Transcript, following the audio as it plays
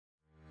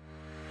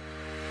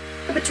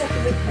remember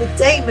talking with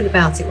Damon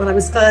about it when I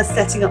was first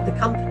setting up the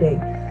company.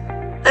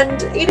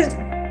 And, you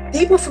know,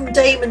 people from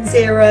Damon's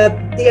era,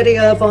 the Eddie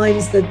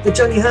Irvines, the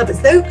Johnny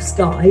Herberts, those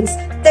guys,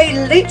 they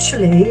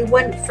literally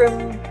went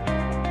from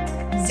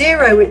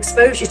zero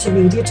exposure to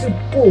media to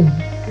boom,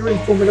 you're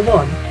in Formula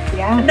One.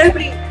 Yeah. And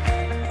nobody,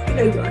 you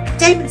know,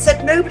 Damon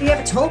said, nobody's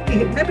ever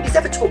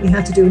taught me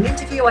how to do an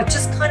interview. I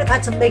just kind of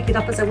had to make it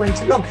up as I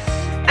went along.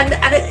 And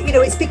it, you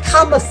know, it's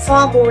become a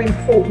far more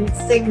important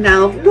thing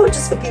now, not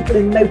just for people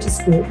in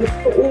motorsport, but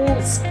for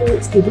all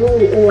sports people,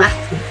 all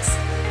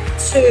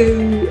athletes,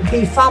 to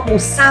be far more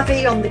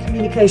savvy on the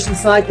communication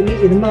side, the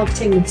media, the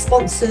marketing, the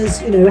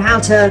sponsors, you know, how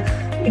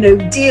to, you know,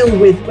 deal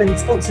with when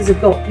sponsors have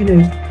got, you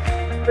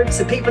know, groups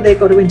of people they've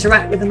got to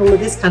interact with and all of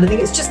this kind of thing.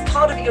 It's just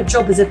part of your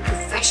job as a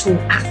professional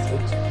athlete.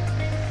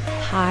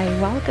 Hi,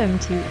 welcome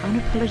to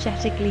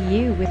Unapologetically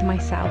You with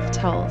myself,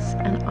 Tulse,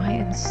 and I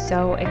am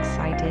so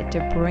excited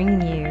to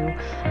bring you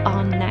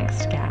our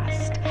next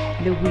guest,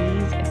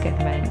 Louise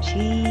Goodman.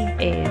 She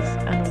is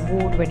an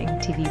award-winning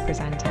TV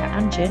presenter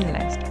and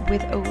journalist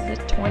with over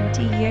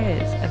 20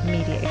 years of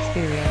media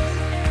experience.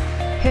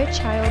 Her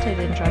childhood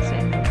interest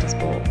in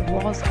motorsport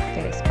was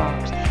first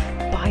sparked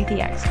by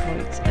the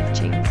exploits of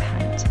James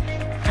Hunt,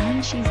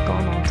 and she's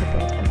gone on to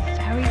build a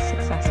very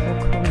successful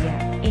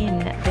career in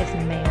this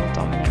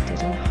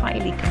male-dominated and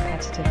highly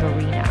competitive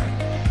arena.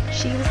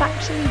 She was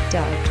actually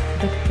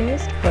dubbed the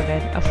first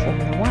woman of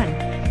Formula One,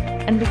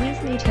 and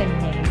Louise made her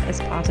name as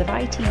part of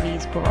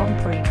ITV's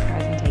Grand Prix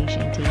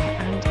presentation team,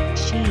 and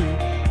she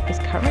is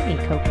currently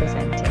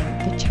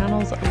co-presenting the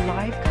channel's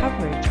live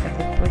coverage of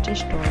the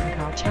British Touring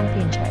Car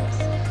Championships.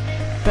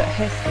 But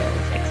her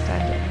skills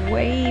extend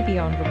way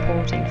beyond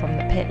reporting from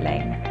the pit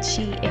lane.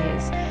 She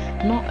is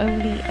not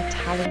only a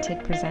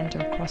talented presenter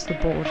across the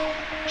board,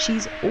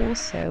 she's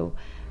also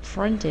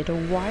fronted a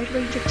wide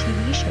range of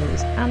TV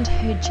shows, and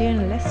her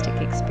journalistic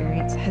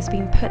experience has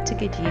been put to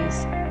good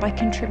use by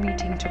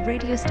contributing to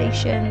radio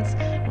stations,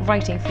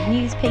 writing for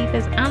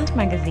newspapers and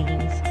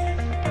magazines.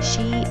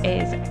 She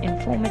is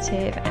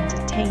informative,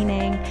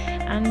 entertaining,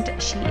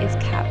 and she is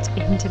kept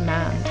in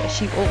demand.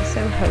 She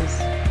also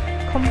hosts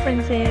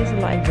conferences,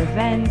 live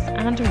events,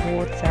 and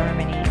award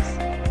ceremonies.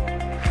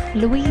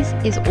 Louise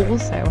is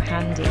also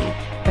handy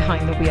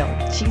behind the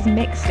wheel. She's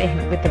mixed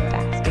in with the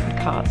best in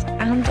karts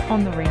and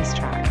on the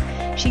racetrack.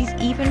 She's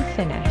even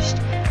finished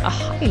a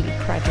highly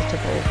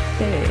creditable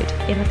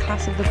third in the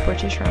class of the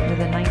British round of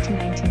the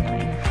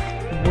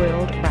 1999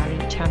 World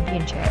Rally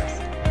Championships.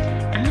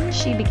 And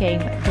she became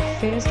the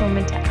first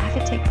woman to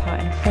ever take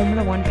part in a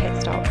Formula One pit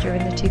stop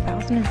during the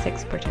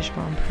 2006 British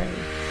Grand Prix.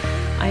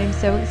 I am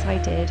so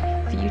excited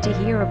for you to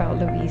hear about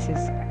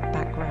Louise's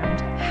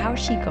background, how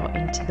she got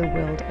into the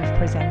world of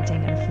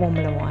presenting in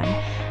Formula One,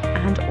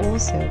 and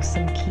also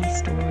some key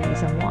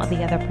stories and what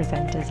the other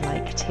presenters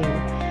like too,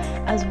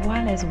 as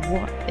well as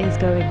what is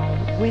going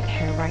on with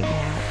her right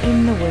now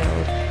in the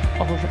world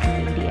of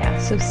media.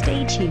 So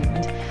stay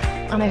tuned,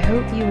 and I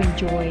hope you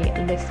enjoy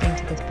listening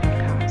to this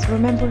podcast.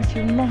 Remember, if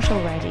you're not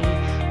already,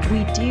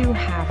 we do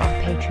have our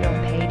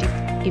Patreon page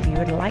if you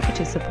would like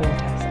to support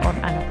us on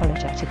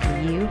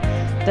Unapologetically You.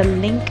 The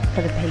link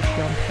for the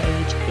Patreon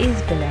page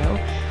is below,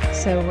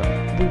 so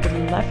we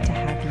would love to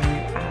have you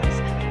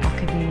as our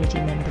community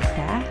members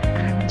there.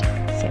 And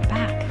sit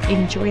back,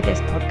 enjoy this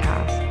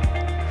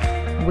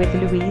podcast with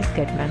Louise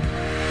Goodman.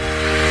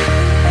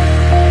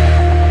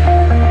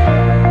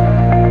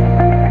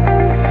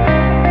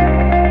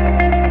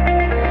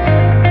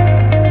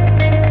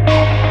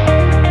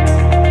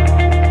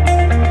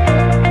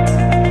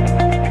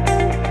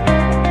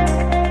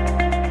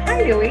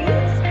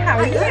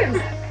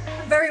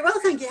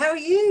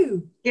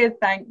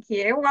 Good, thank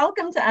you.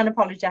 Welcome to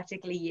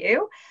Unapologetically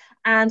You.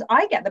 And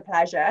I get the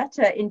pleasure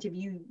to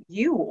interview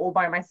you all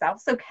by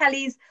myself. So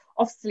Kelly's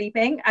off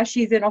sleeping as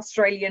she's in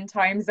Australian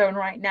time zone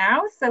right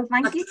now. So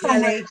thank you,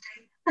 Kelly.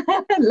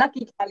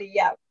 Lucky Kelly,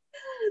 yeah.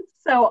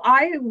 So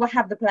I will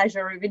have the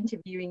pleasure of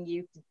interviewing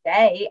you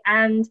today.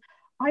 And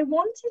I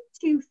wanted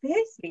to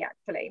firstly,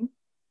 actually,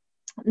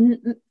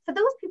 for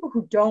those people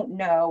who don't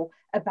know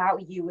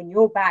about you and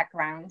your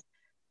background,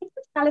 could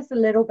you tell us a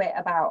little bit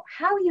about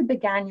how you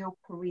began your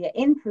career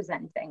in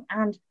presenting,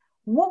 and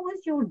what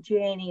was your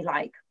journey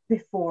like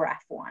before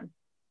F1?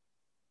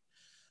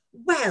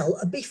 Well,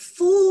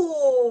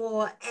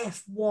 before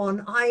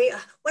F1,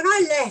 when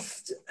I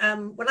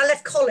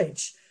left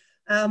college,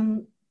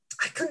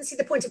 I couldn't see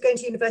the point of going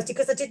to university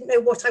because I didn't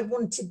know what I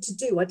wanted to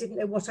do. I didn't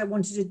know what I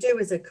wanted to do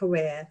as a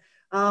career.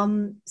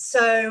 And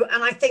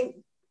I think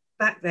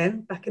back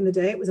in the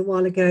day, it was a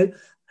while ago,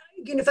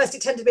 university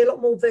tended to be a lot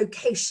more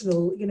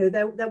vocational. You know,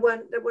 there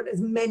weren't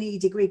as many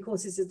degree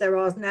courses as there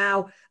are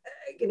now.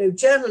 You know,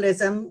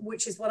 journalism,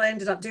 which is what I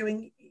ended up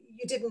doing,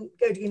 you didn't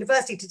go to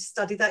university to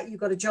study that. You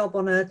got a job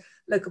on a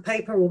local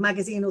paper or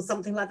magazine or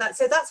something like that.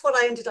 So that's what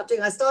I ended up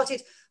doing. I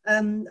started,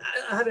 I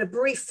had a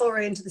brief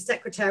foray into the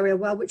secretarial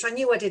world, which I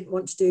knew I didn't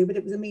want to do, but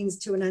it was a means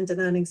to an end and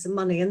earning some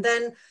money. And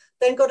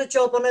then got a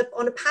job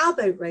on a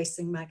powerboat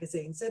racing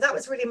magazine. So that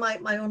was really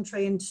my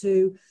entree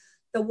into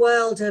the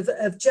world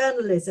of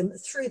journalism.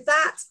 Through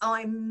that,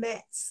 I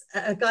met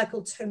a guy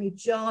called Tony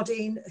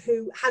Jardine,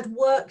 who had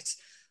worked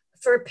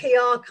for a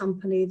PR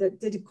company that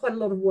did quite a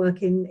lot of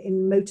work in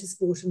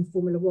motorsport and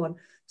Formula One.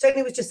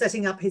 Tony was just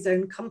setting up his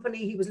own company.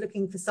 He was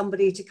looking for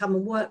somebody to come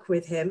and work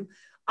with him.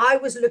 I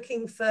was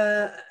looking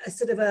for a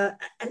sort of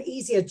an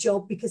easier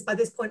job, because by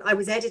this point I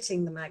was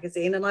editing the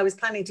magazine and I was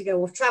planning to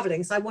go off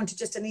traveling. So I wanted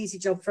just an easy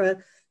job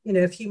for,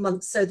 a few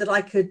months, so that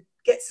I could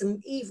get some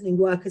evening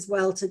work as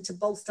well to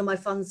bolster my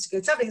funds to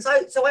go traveling.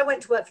 So I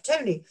went to work for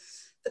Tony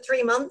for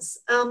 3 months.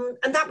 And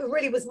that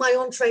really was my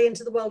entree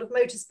into the world of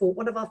motorsport.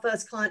 One of our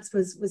first clients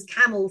was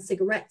Camel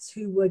Cigarettes,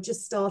 who were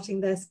just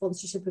starting their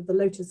sponsorship of the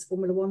Lotus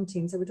Formula One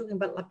team. So we're talking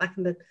about like back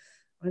in the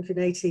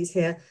 1980s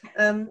here.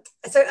 And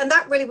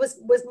that really was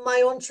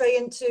my entree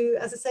into,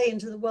 as I say,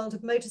 into the world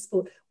of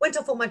motorsport. Went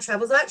off on my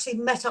travels. I actually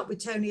met up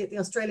with Tony at the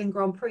Australian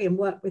Grand Prix and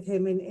worked with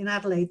him in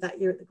Adelaide that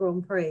year at the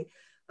Grand Prix.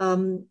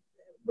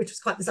 Which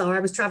was quite bizarre. I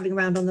was traveling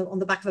around on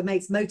the back of a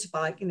mate's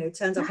motorbike,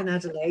 turned up in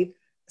Adelaide.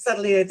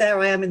 Suddenly there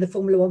I am in the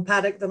Formula One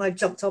paddock. Then I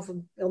jumped off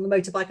on the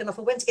motorbike and off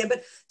I went again.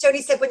 But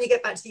Tony said, when you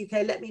get back to the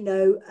UK, let me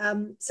know.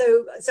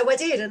 So I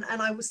did, and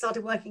I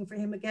started working for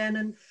him again.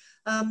 And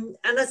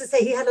as I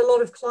say, he had a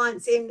lot of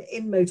clients in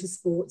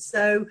motorsport.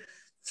 So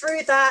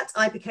through that,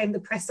 I became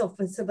the press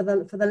officer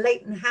for the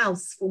Leighton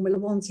House Formula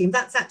One team.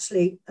 That's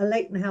actually a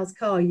Leighton House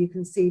car you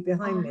can see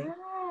behind me.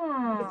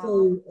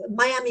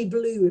 Miami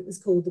blue, it was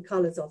called, the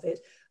colours of it.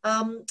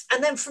 And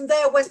then from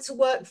there I went to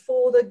work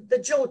for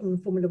the Jordan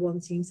Formula One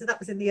team. So that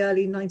was in the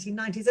early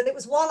 1990s. And it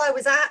was while I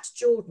was at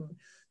Jordan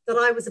that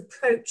I was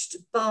approached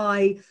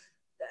by,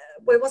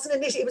 well, it wasn't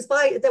initially, it was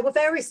there were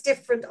various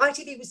different,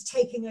 ITV was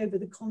taking over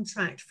the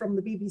contract from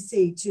the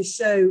BBC to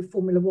show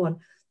Formula One.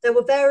 There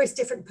were various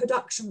different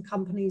production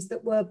companies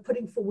that were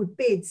putting forward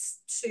bids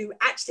to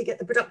actually get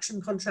the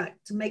production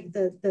contract to make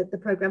the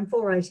programme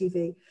for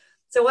ITV.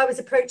 So I was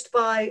approached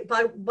by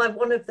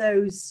one of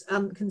those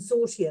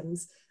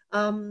consortiums,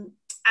 and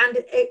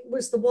it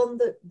was the one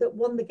that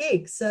won the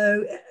gig.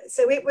 So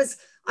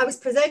I was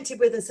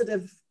presented with a sort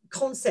of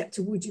concept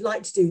of, would you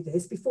like to do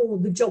this, before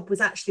the job was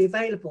actually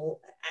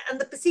available. And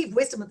the perceived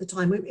wisdom at the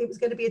time, it was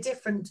going to be a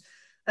different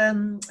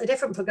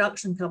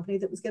production company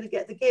that was going to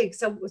get the gig.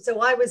 So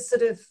I was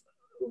sort of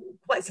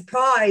quite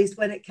surprised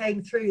when it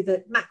came through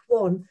that Mach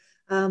 1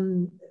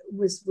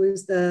 was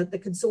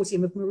the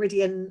consortium of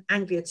Meridian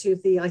Anglia, two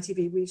of the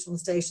ITV regional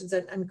stations,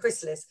 and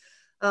Chrysalis.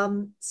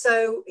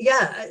 So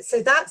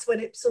that's when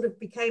it sort of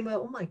became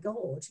oh my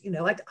God,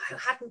 I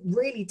hadn't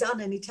really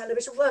done any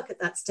television work at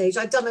that stage.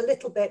 I'd done a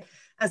little bit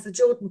as the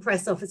Jordan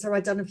press officer.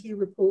 I'd done a few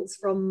reports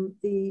from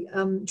the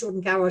Jordan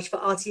Garage for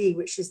RTE,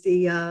 which is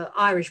the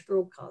Irish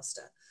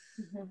broadcaster.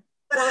 Mm-hmm.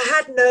 But I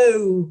had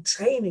no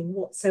training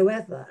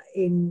whatsoever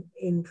in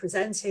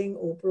presenting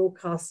or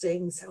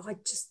broadcasting. So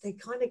they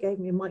kind of gave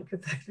me a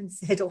microphone and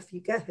said, off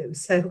you go.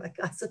 So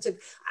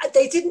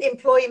they didn't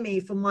employ me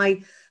for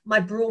my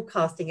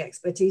broadcasting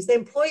expertise. They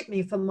employed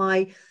me for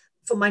my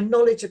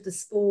knowledge of the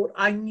sport.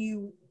 I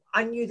knew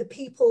the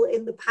people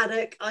in the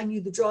paddock. I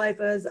knew the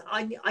drivers.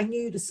 I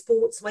knew the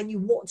sports. So I knew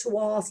what to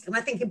ask. And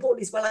I think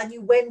importantly as well, I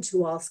knew when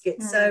to ask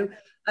it.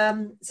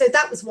 Mm. So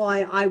that was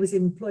why I was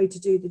employed to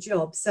do the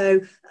job.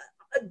 So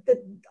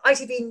the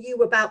ITV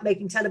knew about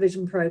making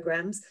television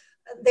programs.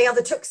 They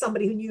either took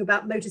somebody who knew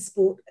about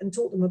motorsport and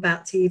taught them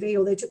about TV,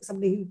 or they took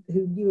somebody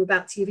who knew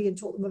about TV and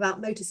taught them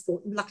about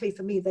motorsport. And luckily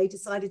for me, they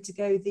decided to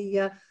go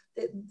the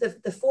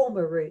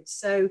former route.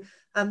 So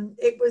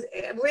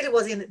it really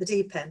was in at the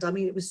deep end. I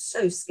mean, it was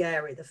so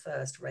scary the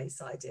first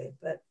race I did,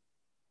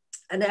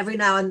 and every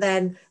now and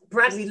then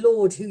Bradley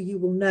Lord, who you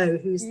will know,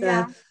 who's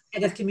the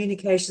head of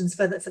communications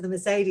for the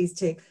Mercedes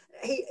team,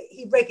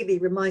 he regularly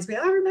reminds me,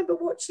 I remember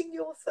watching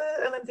your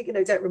first, and I'm thinking,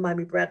 no, don't remind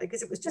me, Bradley,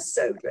 because it was just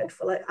so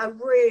dreadful. I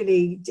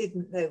really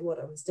didn't know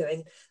what I was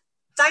doing.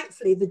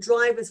 Thankfully, the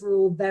drivers were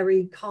all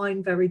very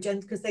kind, very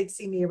gentle, because they'd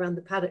seen me around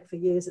the paddock for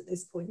years at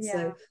this point. Yeah.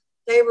 So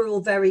they were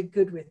all very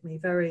good with me,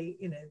 very,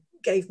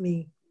 gave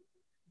me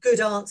good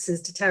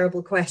answers to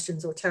terrible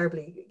questions or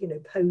terribly,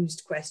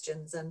 posed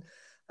questions. And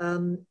I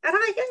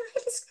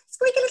had this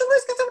squeaky little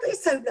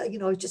voice, so,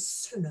 I was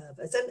just so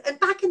nervous. And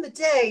back in the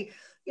day,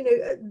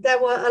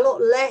 there were a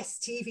lot less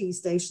TV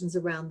stations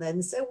around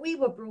then. So we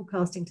were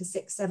broadcasting to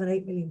 6, 7,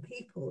 8 million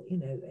people.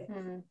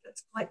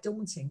 It's quite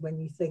daunting when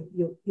you think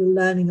you're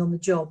learning on the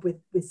job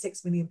with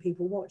 6 million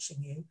people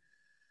watching you.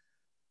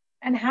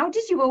 And how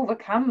did you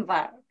overcome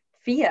that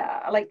fear?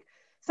 Like,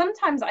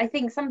 sometimes I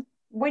think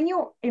when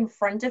you're in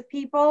front of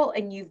people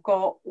and you've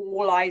got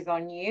all eyes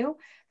on you,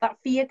 that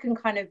fear can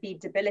kind of be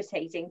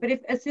debilitating.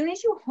 But as soon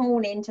as you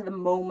hone into the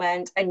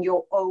moment and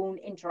your own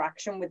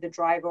interaction with the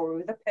driver or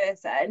with the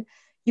person,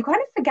 you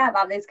kind of forget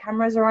that there's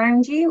cameras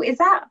around you. Is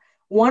that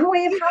one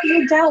way of how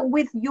you dealt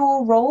with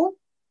your role?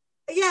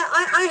 Yeah,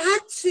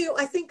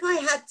 I think I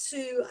had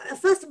to,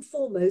 first and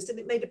foremost, and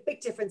it made a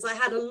big difference, I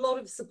had a lot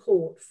of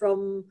support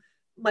from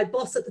my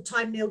boss at the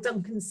time, Neil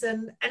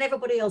Duncanson, and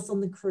everybody else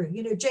on the crew.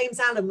 James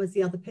Allen was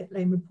the other pit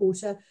lane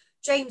reporter,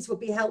 James would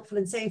be helpful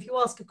and say, if you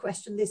ask a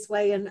question this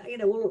way, and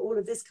all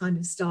of this kind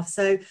of stuff.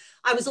 So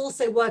I was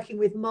also working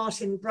with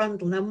Martin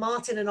Brundle. Now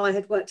Martin and I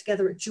had worked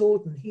together at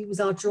Jordan. He was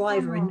our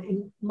driver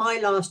in my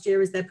last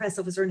year as their press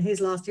officer and his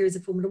last year as a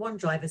Formula One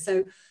driver.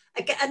 So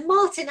again, and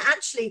Martin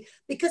actually,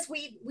 because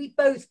we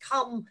both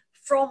come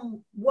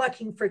from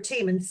working for a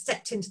team and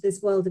stepped into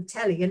this world of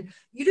telly, and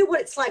you know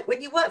what it's like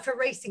when you work for a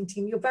racing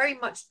team, you're very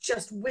much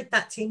just with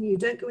that team. You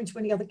don't go into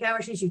any other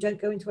garages, you don't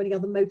go into any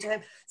other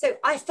motorhome. So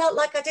I felt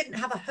like I didn't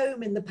have a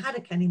home in the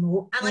paddock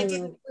anymore, and I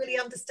didn't really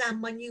understand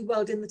my new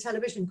world in the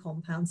television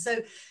compound. So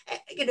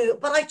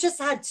but I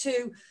just had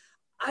to,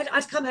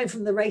 I'd come home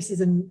from the races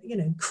and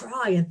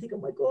cry and think, oh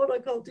my god, I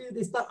can't do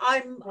this. But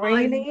I'm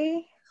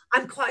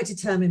quite a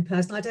determined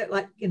person. I don't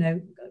like,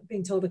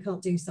 being told I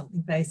can't do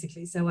something,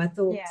 basically. So I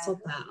thought, sod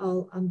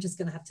that. I'm just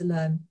going to have to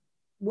learn,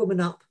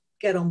 woman up,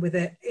 get on with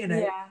it,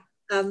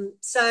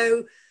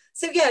 So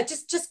yeah,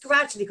 just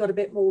gradually got a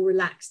bit more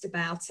relaxed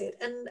about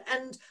it.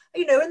 And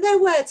there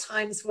were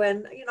times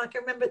when, I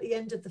can remember at the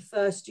end of the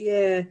first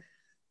year,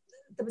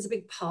 there was a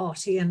big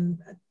party and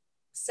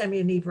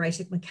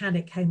semi-inebriated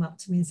mechanic came up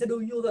to me and said, oh,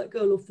 you're that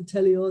girl off the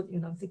telly, aren't you?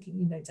 And I'm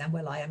thinking, damn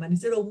well I am. And he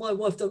said, oh, my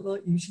wife don't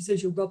like you. She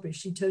says you're rubbish.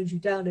 She turns you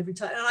down every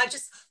time. And I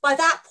just, by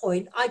that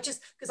point,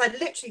 because I'd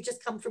literally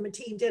just come from a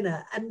team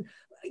dinner, and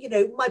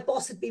my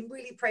boss had been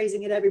really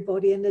praising it,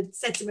 everybody, and had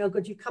said to me, oh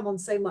God, you come on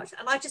so much.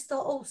 And I just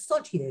thought, oh,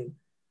 sod you.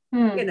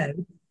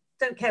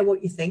 Don't care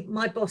what you think.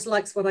 My boss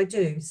likes what I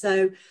do.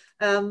 So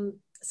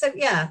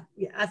yeah,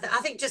 I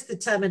think just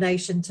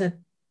determination to,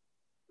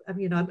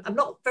 I'm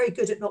not very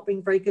good at not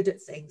being very good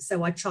at things,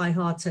 so I try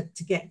hard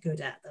to get good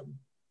at them.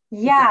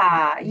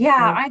 Yeah,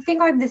 I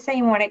think I'm the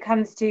same when it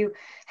comes to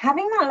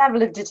having that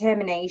level of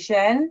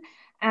determination,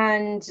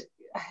 and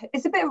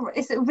it's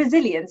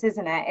resilience,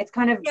 isn't it? It's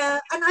kind of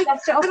dust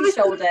it off your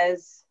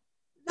shoulders.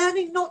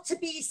 Learning not to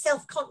be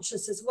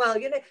self-conscious as well,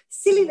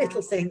 silly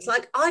little things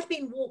like I'd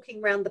been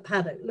walking around the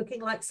paddock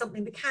looking like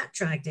something the cat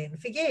dragged in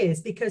for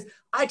years, because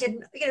I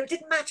didn't, it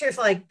didn't matter if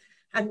I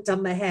hadn't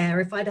done my hair,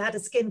 if I'd had a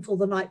skinful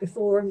the night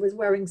before and was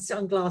wearing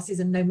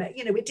sunglasses and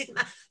it didn't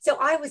matter. So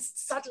I was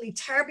suddenly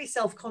terribly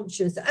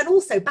self-conscious. And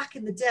also back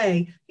in the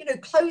day,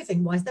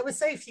 clothing wise, there were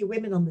so few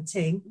women on the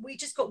team. We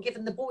just got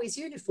given the boys'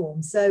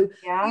 uniform. So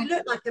you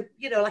looked like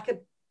a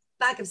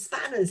bag of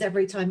spanners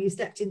every time you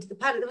stepped into the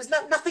paddock. There was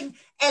nothing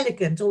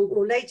elegant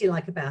or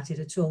ladylike about it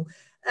at all.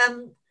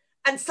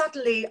 And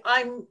suddenly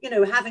I'm,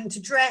 having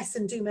to dress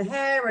and do my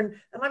hair, and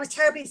I was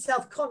terribly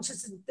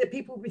self-conscious that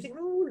people would be thinking,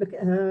 oh, look at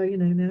her,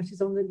 now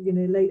she's on the,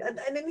 late.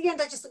 And in the end,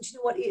 I just thought,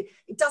 what,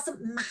 it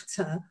doesn't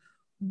matter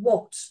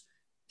what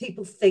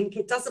people think.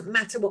 It doesn't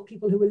matter what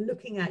people who are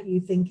looking at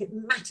you think. It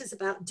matters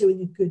about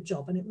doing a good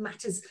job, and it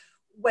matters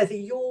whether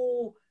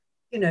you're,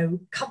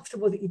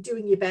 comfortable that you're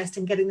doing your best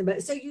and getting the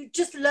best. So you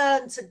just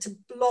learn to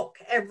block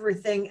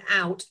everything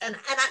out and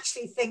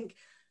actually think,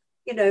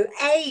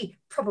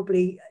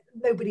 probably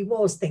nobody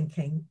was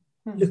thinking,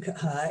 look at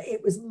her.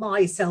 It was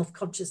my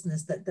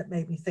self-consciousness that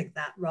made me think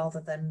that, rather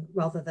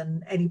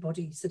than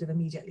anybody sort of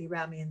immediately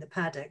around me in the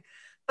paddock.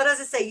 But as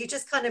I say, you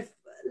just kind of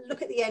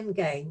look at the end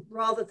game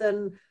rather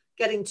than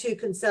getting too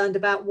concerned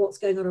about what's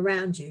going on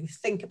around you.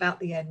 Think about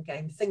the end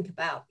game. Think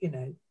about,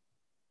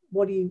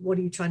 what are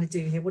you trying to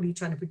do here? What are you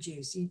trying to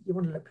produce? You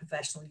want to look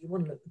professional. You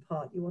want to look the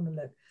part. You want to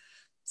look.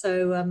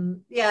 So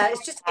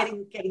it's just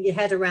getting your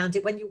head around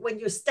it when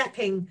you're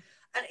stepping.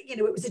 And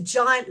it was a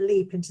giant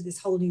leap into this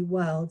whole new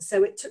world.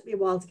 So it took me a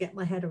while to get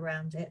my head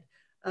around it.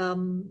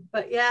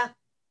 But yeah,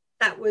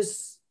 that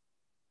was,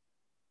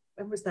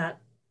 when was that?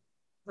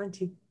 I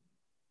can't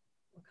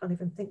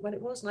even think when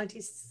it was.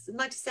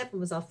 97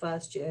 was our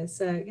first year.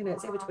 So,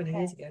 it's over 20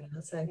 years ago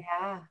now. So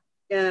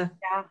yeah.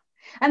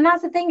 And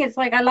that's the thing. It's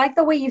like, I like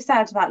the way you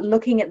said about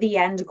looking at the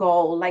end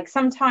goal. Like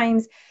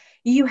sometimes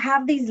you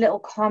have these little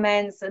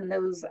comments and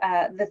those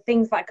the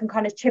things that can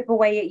kind of chip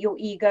away at your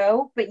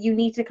ego, but you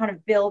need to kind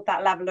of build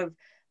that level of,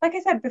 like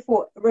I said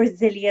before,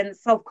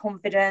 resilience,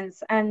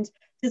 self-confidence, and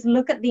just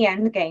look at the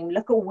end game,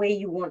 look at where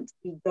you want to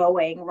be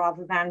going,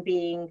 rather than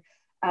being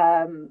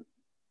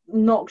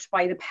knocked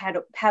by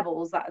the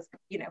pebbles that's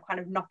kind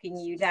of knocking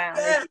you down.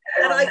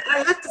 And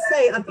I have to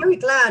say, I'm very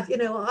glad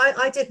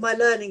I did my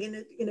learning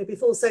in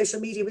before social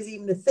media was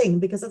even a thing,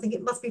 because I think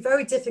it must be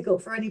very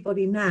difficult for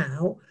anybody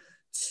now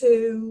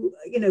to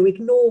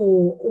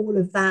ignore all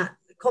of that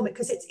comment,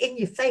 because it's in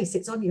your face,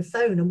 it's on your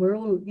phone, and we're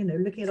all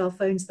looking at our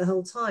phones the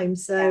whole time.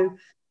 So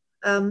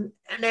and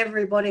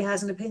everybody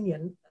has an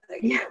opinion,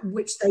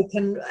 which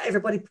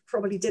everybody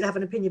probably did have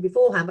an opinion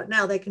beforehand, but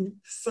now they can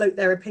float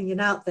their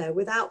opinion out there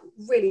without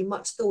really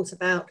much thought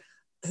about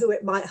who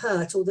it might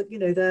hurt, or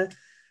the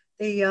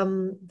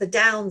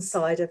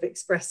downside of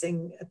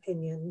expressing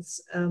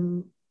opinions.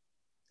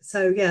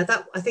 So yeah,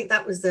 I think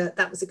that was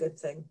a good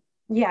thing.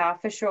 Yeah,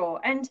 for sure.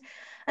 And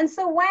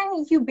so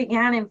when you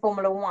began in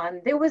Formula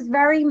One, there was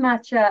very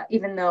much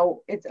even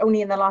though it's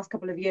only in the last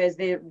couple of years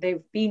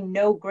there've been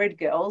no grid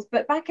girls,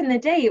 but back in the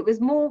day it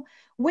was more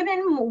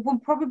women were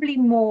probably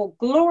more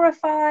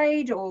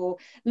glorified or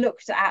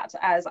looked at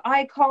as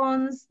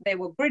icons. There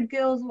were grid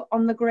girls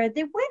on the grid.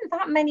 There weren't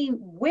that many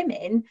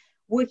women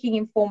working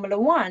in Formula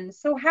One.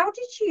 So how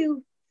did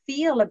you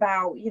feel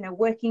about,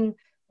 working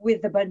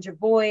with a bunch of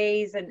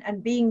boys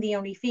and being the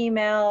only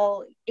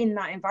female in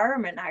that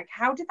environment? Like,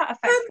 how did that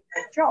affect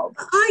your job?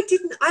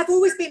 I've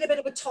always been a bit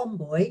of a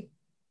tomboy.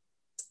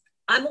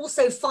 I'm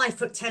also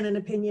 5'10" and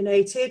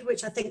opinionated,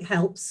 which I think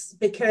helps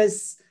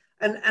because,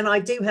 and I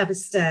do have a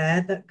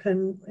stare that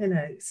can,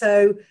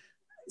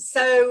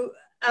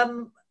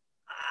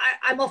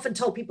 I'm often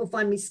told people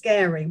find me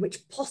scary,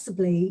 which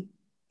possibly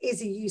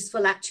is a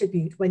useful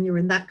attribute when you're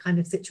in that kind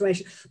of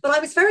situation. But I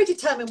was very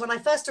determined when I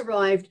first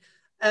arrived,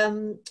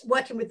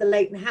 working with the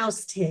Leighton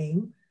House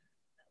team.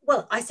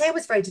 Well, I say I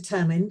was very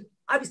determined.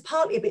 I was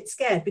partly a bit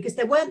scared because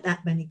there weren't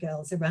that many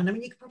girls around. I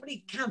mean, you could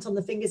probably count on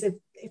the fingers, if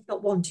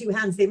not one, two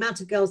hands, the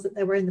amount of girls that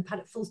there were in the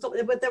paddock, full stop.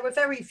 There were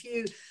very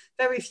few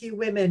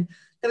women.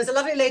 There was a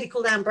lovely lady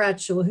called Anne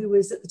Bradshaw, who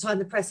was at the time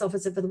the press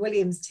officer for the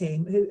Williams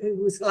team,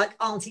 who was like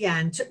Auntie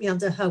Anne, took me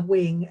under her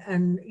wing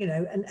and,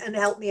 and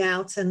helped me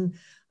out and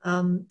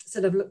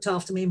sort of looked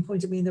after me and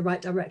pointed me in the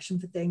right direction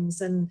for things.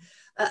 And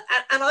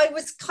I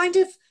was kind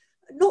of,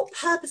 not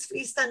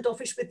purposefully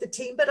standoffish with the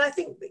team, but I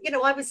think,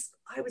 I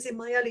was in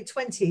my early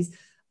 20s.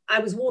 I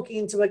was walking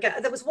into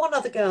there was one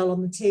other girl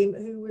on the team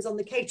who was on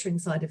the catering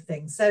side of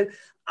things. So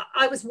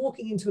I was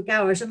walking into a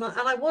garage and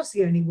I was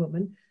the only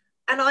woman.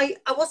 And I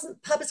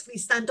wasn't purposefully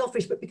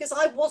standoffish, but because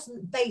I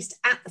wasn't based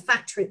at the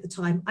factory at the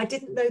time, I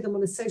didn't know them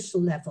on a social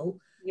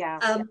level.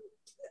 Yeah.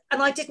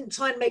 And I didn't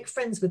try and make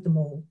friends with them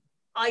all.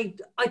 I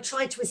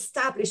tried to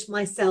establish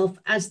myself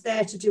as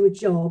there to do a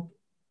job.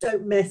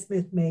 Don't mess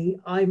with me.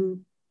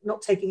 I'm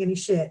not taking any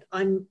shit.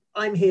 I'm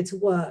here to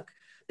work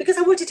because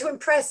I wanted to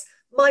impress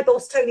my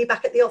boss Tony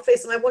back at the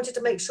office, and I wanted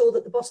to make sure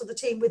that the boss of the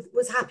team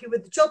was happy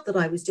with the job that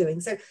I was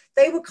doing. So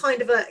they were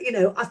kind of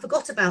I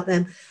forgot about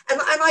them, and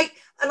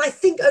I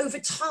think over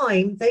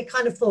time they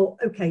kind of thought,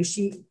 okay,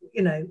 she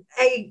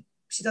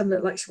she doesn't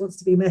look like she wants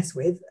to be messed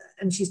with,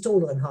 and she's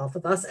taller than half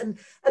of us, and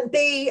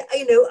B,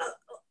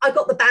 I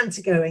got the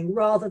banter going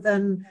rather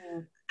than,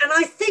 and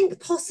I think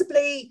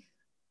possibly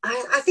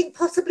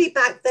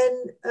back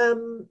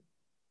then.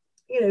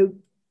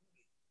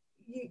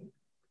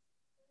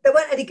 There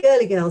weren't any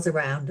girly girls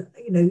around.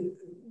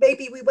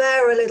 Maybe we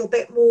were a little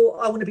bit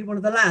more, I want to be one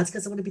of the lads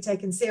because I want to be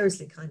taken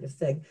seriously kind of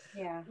thing.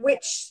 Yeah.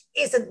 Which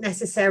isn't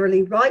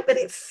necessarily right, but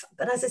as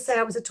I say,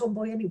 I was a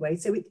tomboy anyway,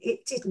 so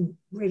it didn't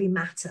really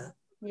matter.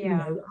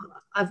 Yeah.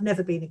 I've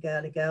never been a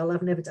girly girl.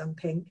 I've never done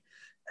pink.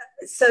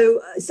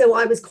 So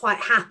I was quite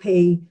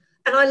happy.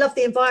 And I love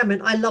the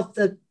environment. I love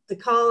the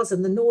cars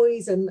and the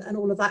noise and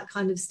all of that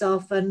kind of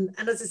stuff. And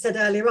as I said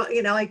earlier,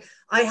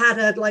 I had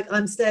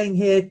I'm staying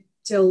here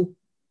till,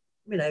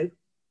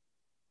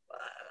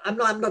 I'm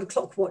not a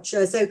clock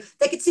watcher. So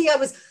they could see I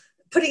was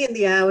putting in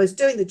the hours,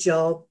 doing the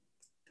job,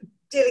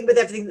 dealing with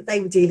everything that they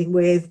were dealing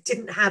with,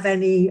 didn't have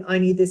any, I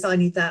need this, I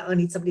need that, I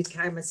need somebody to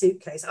carry my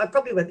suitcase. I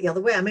probably went the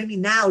other way. I'm only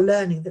now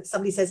learning that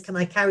somebody says, can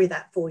I carry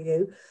that for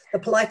you? The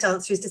polite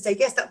answer is to say,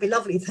 yes, that'd be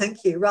lovely,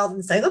 thank you, rather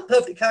than saying, I'm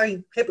perfectly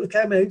capable of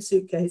carrying my own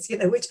suitcase,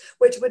 which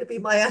would have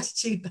been my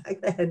attitude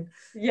back then.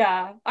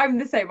 Yeah, I'm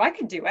the same. I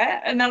can do it.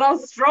 And then I'll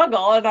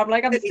struggle and I'm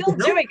like, I'm still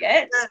doing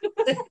it.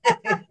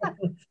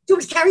 Do you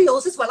want to carry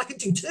yours as well? I can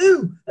do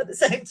two at the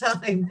same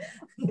time.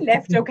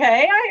 Left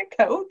okay, I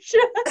coach.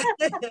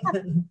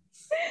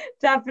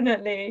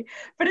 Definitely.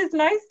 But it's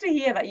nice to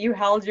hear that you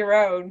held your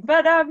own.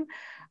 But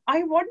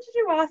I wanted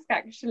to ask,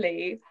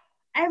 actually,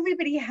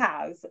 everybody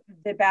has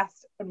the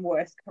best and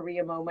worst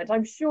career moment.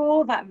 I'm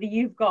sure that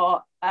you've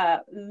got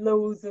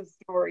loads of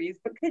stories,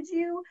 but could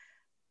you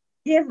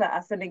give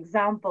us an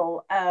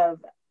example of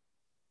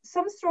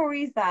some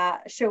stories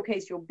that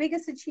showcase your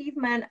biggest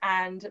achievement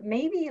and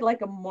maybe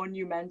like a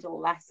monumental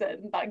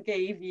lesson that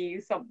gave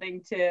you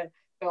something to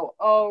go,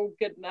 oh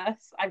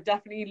goodness, I've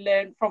definitely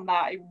learned from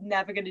that. I'm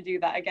never going to do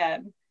that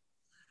again.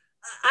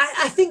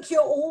 I think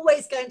you're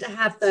always going to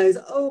have those,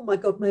 oh my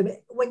God, moment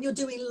when you're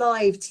doing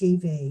live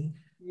TV.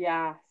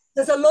 Yeah.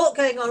 There's a lot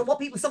going on. And what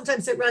people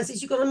sometimes don't realize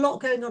is you've got a lot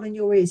going on in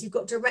your ears. You've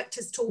got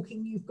directors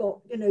talking, you've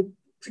got,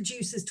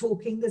 producers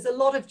talking. There's a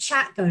lot of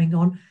chat going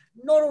on,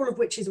 not all of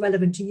which is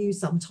relevant to you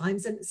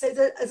sometimes. And so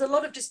there's a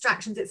lot of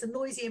distractions. It's a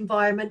noisy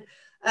environment.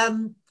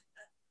 I'm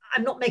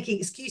not making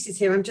excuses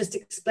here. I'm just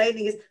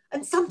explaining it.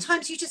 And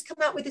sometimes you just come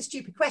out with a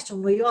stupid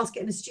question where you ask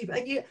it in a stupid,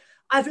 and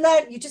I've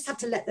learned you just have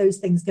to let those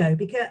things go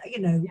because,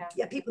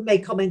 people may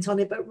comment on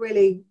it, but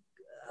really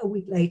a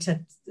week later,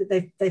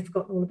 they've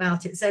forgotten all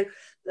about it. So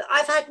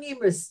I've had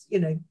numerous,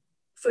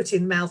 foot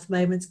in mouth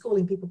moments.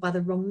 Calling people by the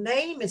wrong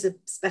name is a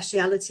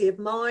speciality of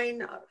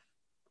mine.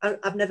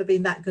 I've never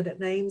been that good at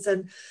names.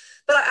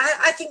 But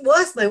I think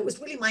worst moment was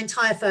really my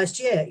entire first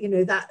year,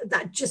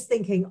 that just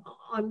thinking,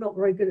 I'm not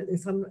very good at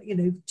this. I'm,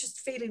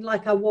 just feeling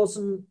like I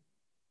wasn't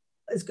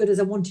as good as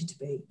I wanted to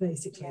be,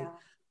 basically.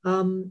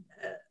 Yeah.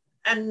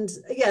 And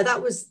yeah,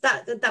 that was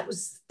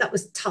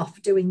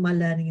tough, doing my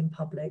learning in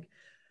public.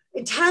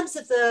 In terms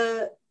of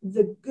the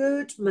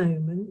good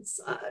moments,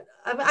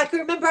 I can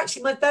remember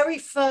actually my very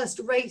first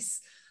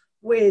race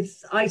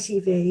with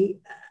ITV.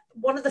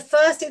 One of the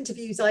first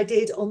interviews I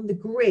did on the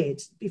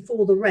grid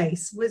before the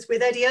race was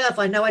with Eddie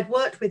Irvine. Now, I'd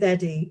worked with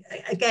Eddie.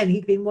 Again,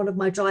 he'd been one of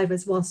my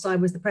drivers whilst I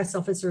was the press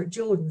officer at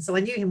Jordan, so I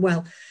knew him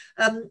well.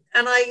 And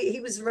he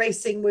was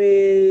racing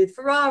with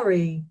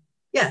Ferrari.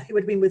 Yeah, he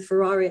would have been with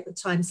Ferrari at the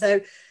time. So,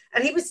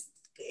 and he was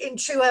in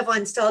true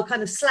Irvine style,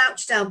 kind of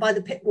slouched down by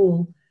the pit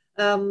wall.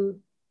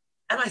 And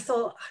I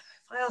thought,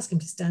 if I ask him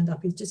to stand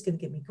up, he's just going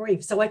to give me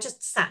grief. So I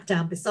just sat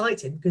down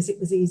beside him because it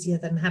was easier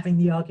than having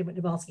the argument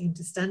of asking him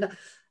to stand up.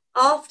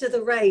 After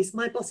the race,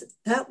 my boss said,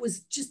 that was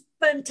just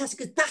fantastic,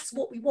 because that's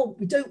what we want.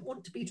 We don't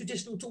want to be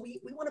traditional at all. We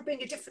want to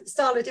bring a different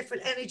style, a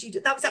different energy.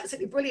 That was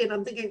absolutely brilliant.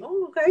 I'm thinking,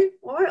 oh, okay,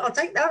 all right, I'll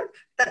take that.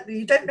 That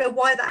you don't know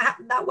why that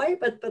happened that way,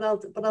 but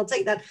I'll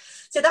take that.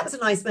 So that was a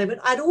nice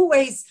moment. I'd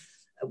always,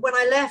 when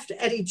I left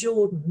Eddie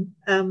Jordan,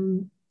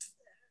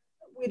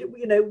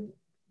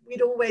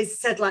 we'd always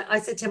said, like, I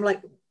said to him,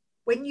 like,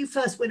 when you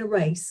first win a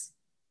race,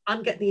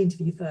 I'm getting the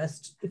interview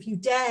first. If you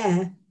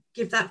dare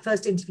give that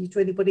first interview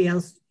to anybody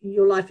else,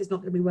 your life is not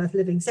going to be worth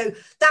living. So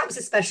that was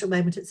a special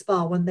moment at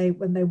Spa when they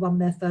won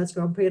their first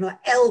Grand Prix, and I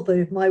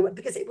elbowed my way,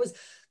 because it was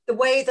the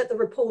way that the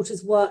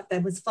reporters worked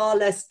then was far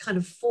less kind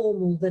of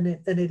formal than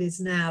it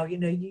is now. You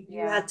know, you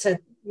had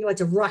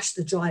to rush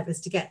the drivers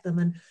to get them,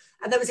 and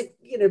there was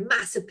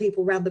massive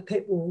people around the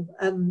pit wall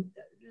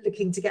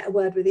looking to get a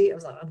word with EJ. I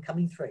was like, I'm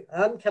coming through.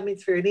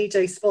 And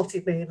EJ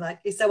spotted me, and like,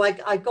 so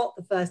I got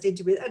the first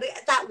interview, and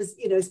that was,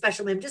 a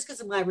special moment just because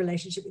of my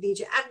relationship with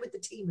EJ and with the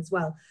team as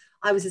well.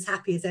 I was as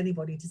happy as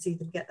anybody to see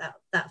them get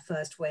that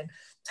first win.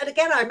 And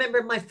again, I remember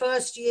in my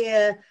first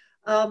year,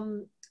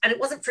 and it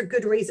wasn't for a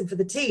good reason for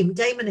the team.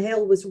 Damon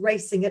Hill was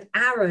racing at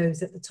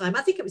Arrows at the time.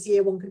 I think it was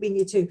year one, could have been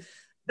year two.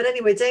 But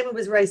anyway, Damon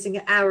was racing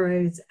at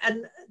Arrows,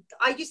 and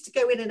I used to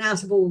go in and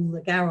out of all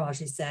the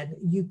garages then.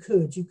 You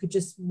could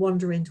just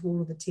wander into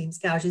all of the team's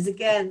garages.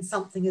 Again,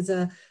 something as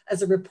a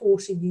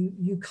reporter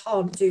you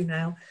can't do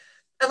now.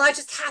 And I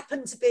just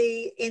happened to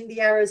be in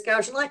the Arrows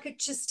garage, and I could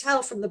just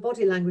tell from the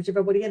body language of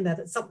everybody in there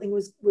that something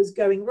was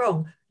going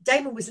wrong.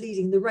 Damon was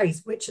leading the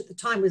race, which at the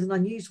time was an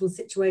unusual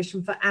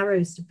situation for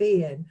Arrows to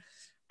be in.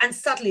 And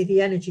suddenly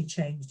the energy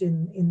changed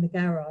in the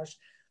garage.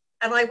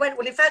 And I went,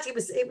 well, in fact, it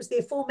was the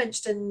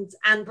aforementioned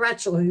Anne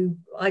Bradshaw, who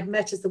I'd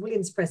met as the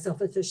Williams press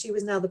officer. She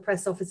was now the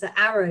press officer at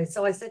Arrow.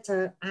 So I said to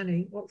her,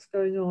 Annie, what's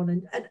going on?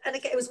 And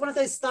again, it was one of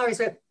those scenarios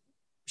where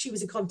she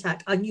was in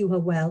contact. I knew her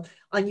well.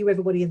 I knew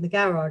everybody in the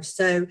garage.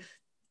 So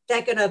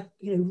they're going to,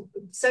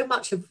 so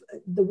much of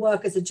the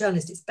work as a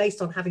journalist, it's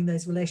based on having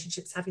those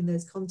relationships, having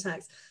those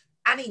contacts.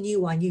 Annie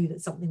knew I knew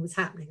that something was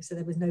happening. So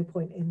there was no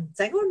point in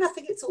saying, oh,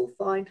 nothing, it's all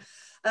fine.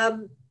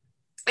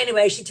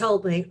 Anyway, she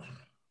told me,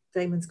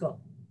 Damon's got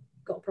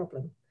a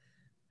problem.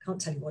 Can't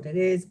tell you what it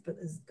is, but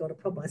has got a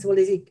problem. I said, well,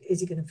 is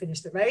he going to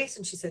finish the race?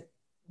 And she said,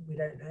 we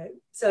don't know.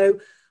 So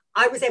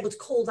I was able to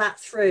call that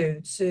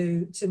through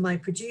to my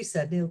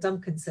producer, Neil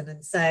Duncanson,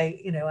 and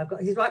say,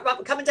 he's right,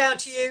 we're coming down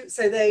to you.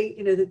 So they,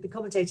 the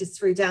commentators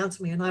threw down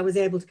to me, and I was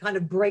able to kind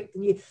of break the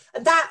news.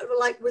 And that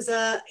was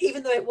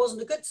even though it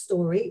wasn't a good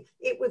story,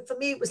 for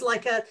me, it was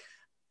like a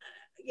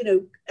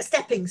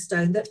stepping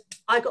stone that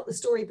I got the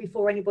story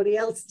before anybody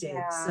else did.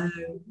 Yeah. So,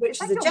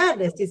 which as a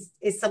journalist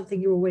is something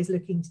you're always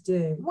looking to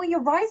do. Well,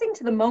 you're rising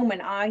to the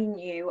moment, aren't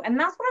you? And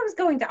that's what I was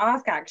going to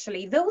ask,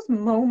 actually. Those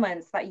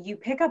moments that you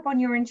pick up on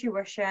your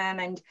intuition,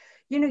 and,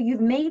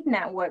 you've made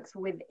networks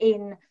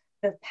within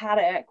the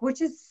paddock,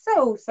 which is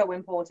so, so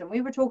important.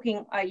 We were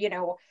talking,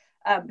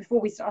 before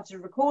we started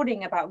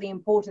recording about the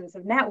importance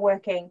of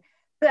networking,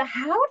 but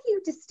how do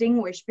you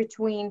distinguish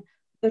between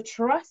the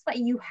trust that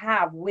you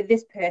have with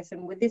this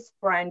person, with this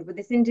friend, with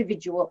this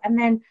individual, and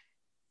then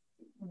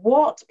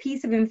what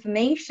piece of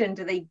information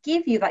do they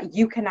give you that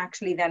you can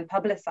actually then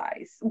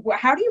publicize?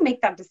 How do you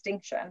make that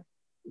distinction?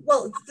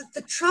 Well,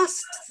 the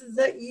trust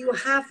that you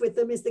have with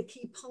them is the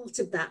key part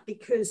of that,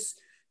 because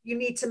you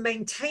need to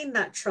maintain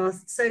that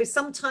trust. So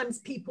sometimes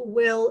people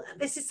will,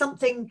 this is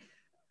something,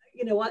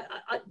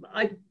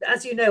 I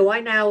as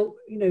I now,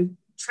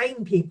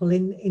 train people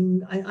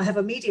I have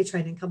a media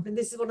training company.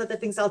 This is one of the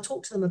things I'll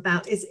talk to them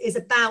about is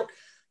about,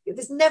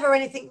 there's never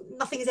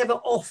nothing is ever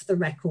off the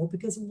record,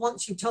 because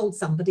once you've told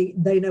somebody,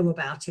 they know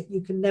about it.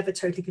 You can never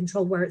totally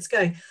control where it's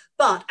going.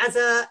 But as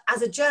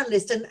a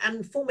journalist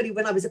and formerly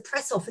when I was a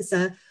press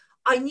officer,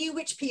 I knew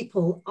which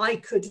people I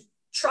could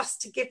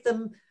trust to give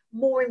them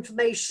more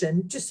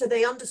information, just so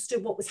they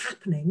understood what was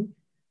happening,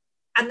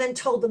 and then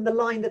told them the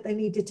line that they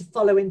needed to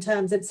follow in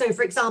terms of, so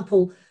for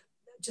example,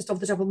 just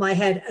off the top of my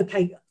head,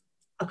 okay,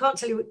 I can't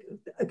tell you,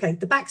 okay,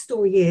 the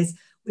backstory is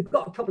we've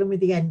got a problem with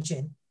the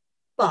engine,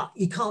 but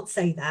you can't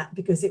say that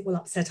because it will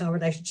upset our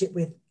relationship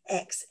with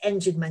X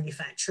engine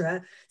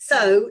manufacturer.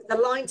 So the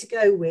line to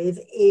go with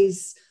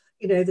is,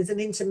 there's an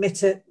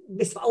intermittent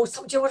do you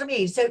know what I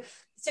mean? So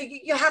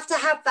you have to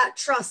have that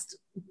trust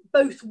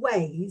both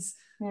ways.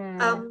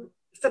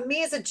 for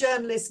me as a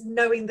journalist,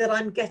 knowing that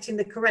I'm getting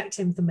the correct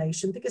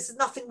information, because there's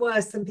nothing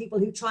worse than people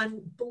who try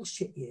and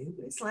bullshit you.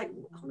 It's like,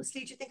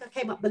 honestly, do you think I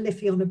came up the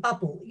Liffey on a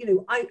bubble? You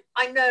know,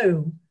 I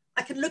know,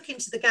 I can look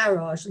into the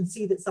garage and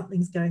see that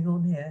something's going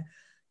on here.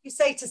 You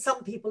say to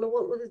some people,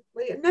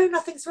 well, no,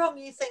 nothing's wrong.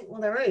 You think,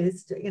 well, there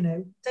is, you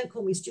know, don't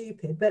call me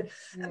stupid. But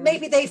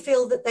maybe they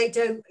feel that they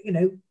don't, you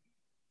know,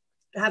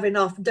 have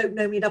enough, don't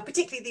know me enough,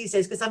 particularly these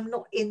days, because I'm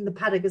not in the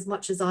paddock as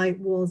much as I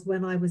was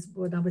when I was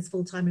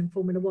full-time in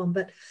Formula One.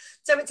 But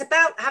so it's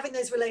about having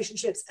those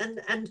relationships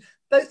and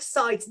both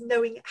sides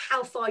knowing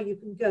how far you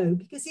can go.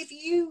 Because if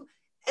you,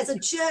 as a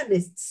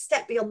journalist,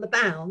 step beyond the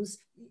bounds,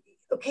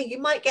 okay, you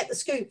might get the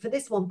scoop for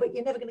this one, but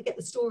you're never going to get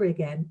the story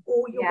again,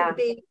 or you're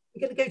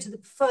going to go to the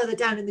further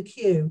down in the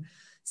queue.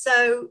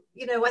 So,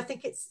 you know, I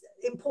think it's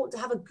important to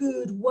have a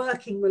good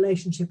working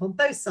relationship on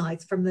both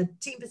sides, from the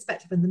team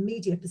perspective and the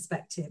media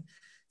perspective,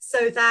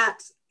 so that,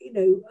 you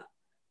know,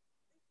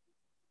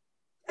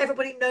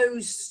 everybody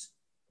knows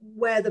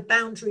where the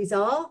boundaries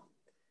are.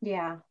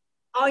 Yeah.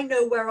 I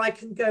know where I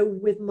can go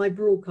with my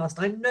broadcast.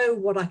 I know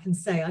what I can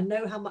say. I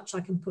know how much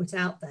I can put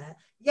out there.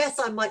 Yes,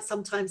 I might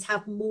sometimes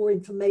have more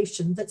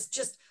information that's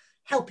just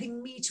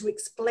helping me to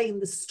explain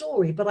the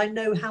story, but I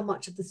know how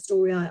much of the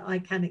story I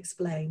can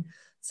explain.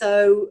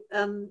 So,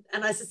 and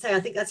as I say, I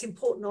think that's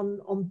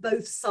important on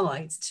both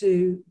sides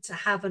to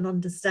have an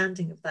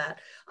understanding of that.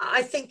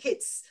 I think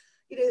it's,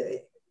 you know,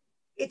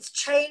 it's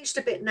changed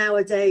a bit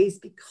nowadays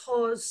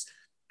because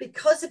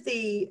of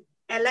the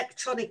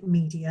electronic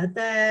media.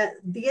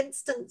 The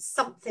instant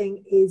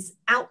something is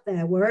out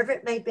there, wherever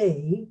it may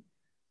be,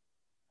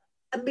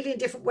 a million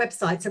different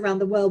websites around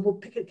the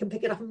world can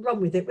pick it up and run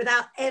with it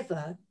without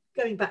ever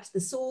going back to the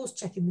source,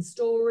 checking the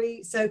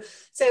story. So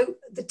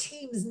the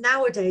teams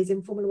nowadays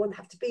in Formula One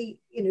have to be,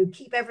 you know,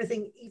 keep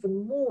everything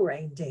even more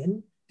reined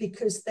in,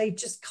 because they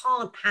just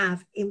can't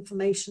have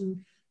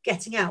information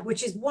getting out,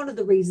 which is one of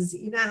the reasons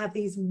that you now have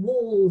these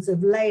walls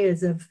of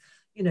layers of,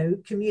 you know,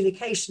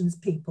 communications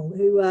people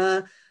who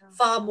are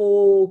far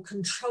more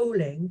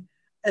controlling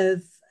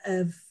of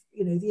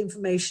you know, the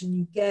information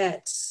you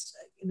get,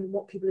 you know,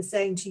 what people are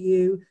saying to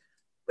you,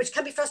 which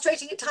can be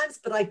frustrating at times.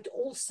 But I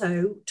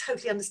also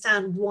totally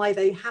understand why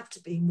they have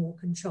to be more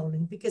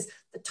controlling, because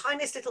the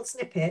tiniest little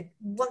snippet,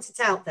 once it's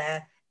out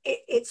there,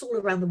 it's all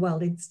around the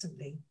world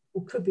instantly,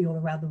 or could be all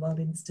around the world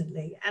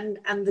instantly. And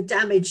the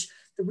damage,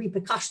 the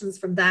repercussions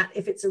from that,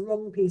 if it's a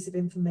wrong piece of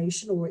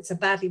information, or it's a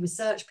badly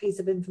researched piece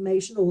of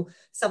information, or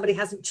somebody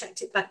hasn't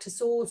checked it back to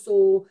source,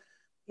 or,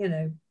 you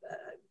know,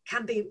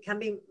 can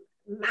be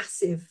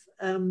massive,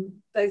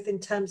 both in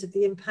terms of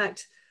the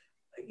impact,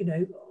 you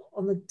know,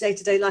 on the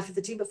day-to-day life of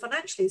the team, but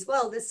financially as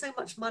well. There's so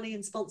much money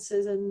and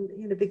sponsors and,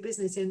 you know, big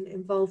business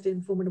involved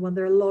in Formula One.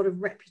 There are a lot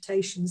of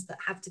reputations that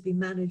have to be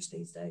managed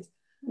these days.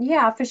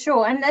 Yeah, for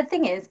sure. And the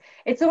thing is,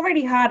 it's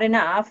already hard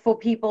enough for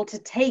people to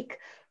take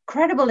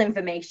credible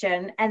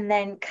information and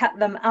then cut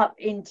them up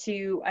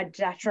into a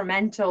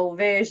detrimental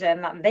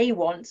version that they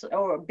want,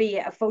 or be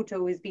it a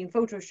photo is being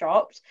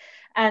photoshopped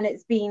and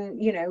it's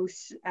been, you know,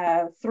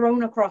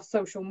 thrown across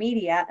social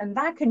media, and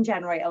that can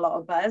generate a lot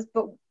of buzz,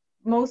 but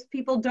most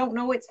people don't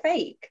know it's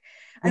fake.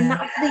 And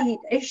that's the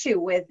issue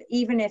with,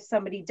 even if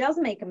somebody does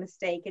make a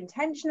mistake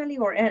intentionally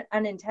or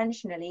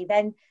unintentionally,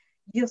 then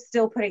you're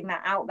still putting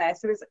that out there.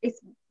 So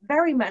it's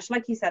very much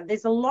like you said,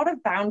 there's a lot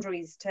of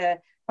boundaries to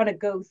kind of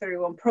go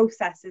through, and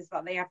processes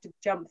that they have to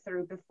jump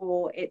through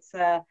before it's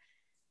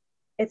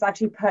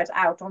actually put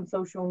out on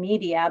social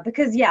media.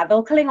 Because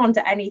they'll cling on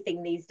to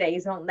anything these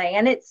days, don't they?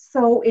 And it's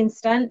so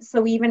instant.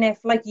 So even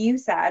if, like you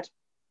said,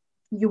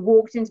 you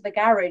walked into the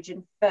garage,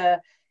 and for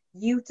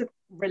you to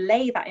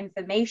relay that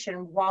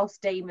information whilst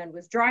Damon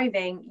was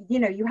driving, you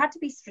know, you had to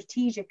be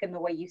strategic in the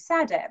way you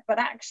said it. But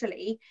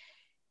actually,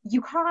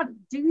 you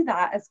can't do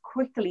that as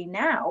quickly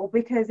now,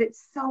 because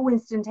it's so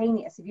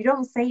instantaneous. If you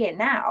don't say it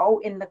now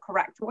in the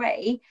correct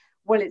way,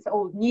 well, it's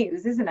old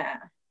news, isn't it?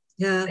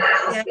 Yeah.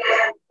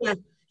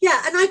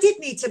 And I did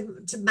need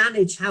to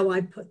manage how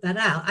I put that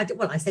out.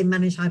 I say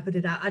manage how I put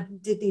it out. I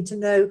did need to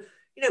know,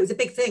 you know, it was a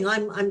big thing.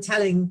 I'm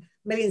telling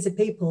millions of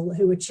people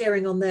who are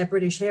cheering on their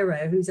British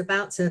hero who's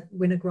about to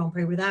win a Grand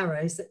Prix with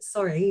arrows that,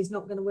 sorry, he's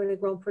not going to win a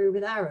Grand Prix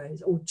with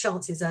arrows, or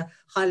chances are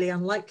highly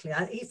unlikely.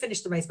 He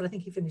finished the race, but I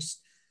think he finished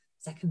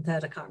second,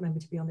 third, I can't remember,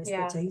 to be honest.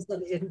 But he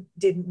certainly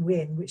didn't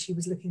win, which he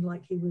was looking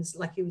like he was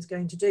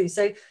going to do.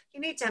 So you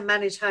need to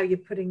manage how you're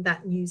putting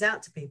that news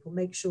out to people.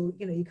 Make sure,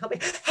 you know, you can't be,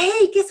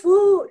 hey, guess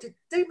what,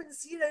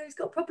 Damon's, you know, he's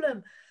got a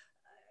problem.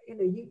 You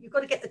know, you've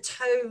got to get the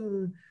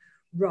tone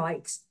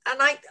right.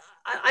 And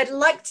I'd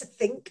like to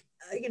think,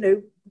 you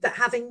know, that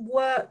having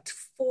worked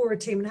for a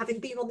team and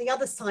having been on the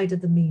other side of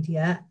the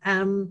media,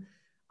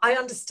 I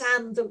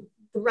understand the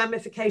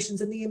ramifications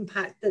and the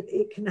impact that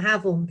it can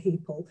have on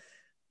people.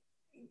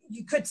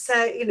 You could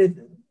say, you know,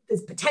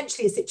 there's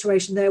potentially a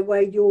situation there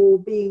where you're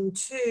being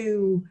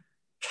too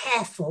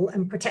careful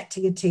and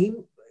protecting a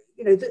team.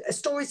 You know, a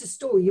story's a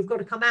story. You've got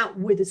to come out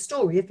with a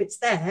story. If it's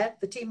there,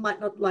 the team might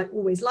not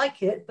always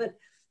like it, but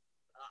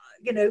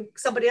you know,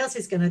 somebody else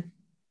is going to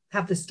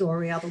have the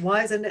story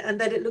otherwise, and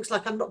then it looks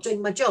like I'm not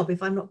doing my job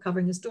if I'm not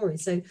covering a story.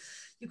 So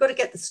you've got to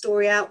get the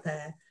story out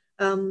there.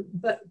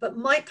 But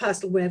my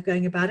personal way of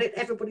going about it,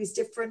 everybody's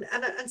different,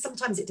 and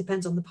sometimes it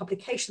depends on the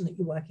publication that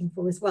you're working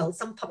for as well.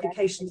 Some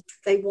publications,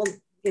 they want,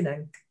 you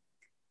know,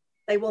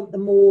 they want the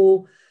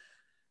more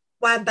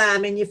wham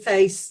bam in your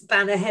face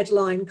banner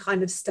headline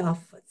kind of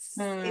stuff.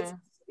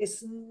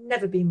 It's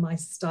never been my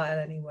style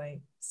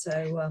anyway.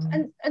 So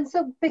and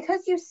so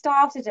because you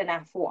started in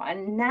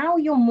F1, now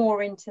you're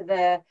more into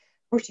the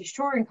British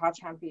Touring Car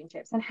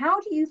Championships. And how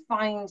do you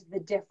find the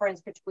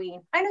difference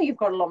between, I know you've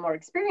got a lot more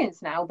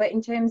experience now, but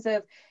in terms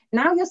of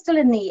now you're still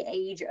in the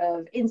age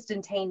of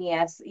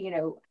instantaneous, you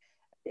know,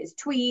 there's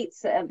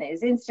tweets and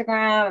there's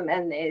Instagram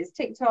and there's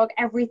TikTok,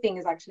 everything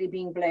is actually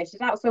being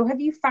blurted out. So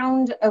have you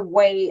found a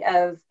way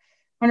of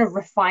kind of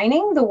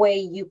refining the way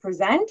you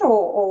present,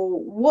 or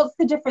what's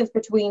the difference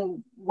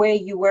between where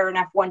you were in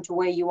F1 to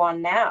where you are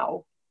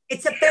now?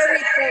 It's a very,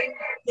 very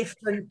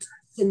different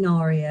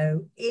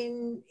scenario.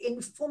 In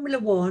Formula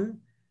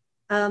One,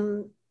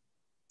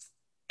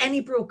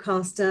 any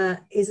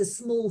broadcaster is a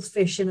small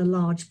fish in a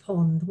large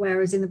pond,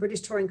 whereas in the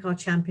British Touring Car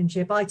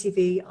Championship,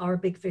 ITV are a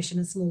big fish in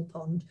a small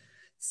pond.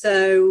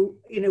 So,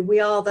 you know, we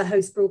are the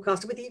host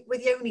broadcaster, with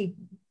the only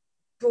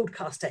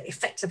broadcaster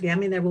effectively. I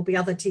mean, there will be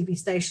other TV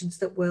stations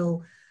that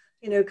will,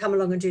 you know, come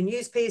along and do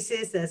news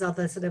pieces. There's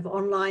other sort of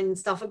online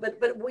stuff,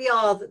 but we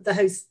are the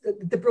host,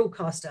 the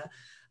broadcaster.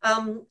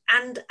 And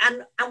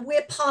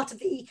we're part of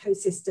the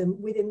ecosystem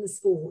within the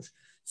sport.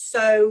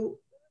 So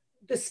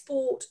the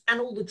sport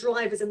and all the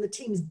drivers and the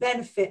teams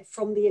benefit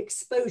from the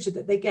exposure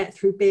that they get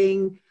through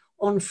being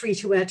on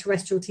free-to-air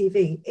terrestrial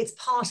TV. It's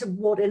part of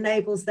what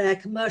enables their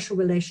commercial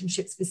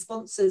relationships with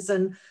sponsors.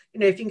 And, you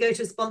know, if you can go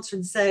to a sponsor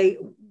and say,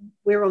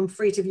 we're on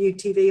free-to-view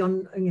TV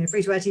on, you know,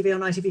 free-to-air TV on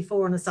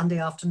ITV4 on a Sunday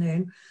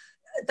afternoon,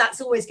 that's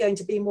always going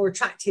to be more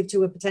attractive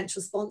to a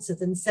potential sponsor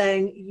than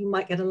saying you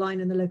might get a line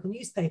in the local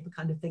newspaper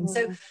kind of thing.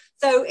 So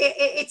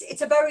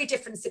it's a very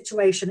different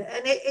situation,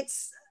 and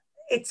it's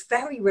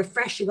very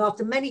refreshing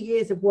after many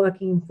years of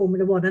working in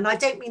Formula One. And I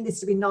don't mean this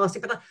to be nasty,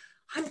 but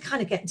I'm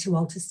kind of getting too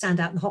old to stand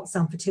out in the hot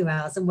sun for 2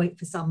 hours and wait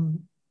for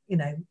some, you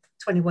know,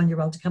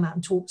 21-year-old to come out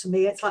and talk to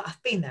me. It's like,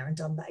 I've been there and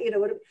done that, you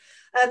know.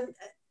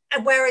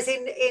 And whereas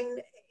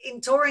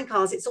in touring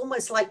cars, it's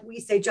almost like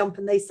we say jump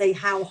and they say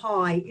how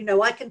high. You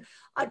know,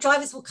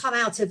 drivers will come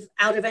out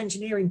of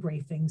engineering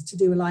briefings to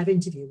do a live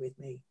interview with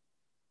me.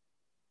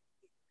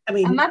 I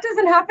mean, and that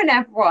doesn't happen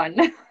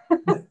F1.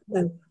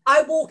 No.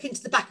 I walk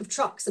into the back of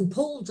trucks and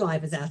pull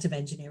drivers out of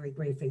engineering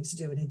briefings to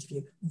do an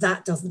interview.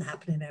 That doesn't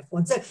happen in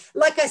F1. So,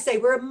 like I say,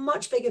 we're a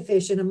much bigger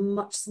fish in a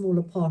much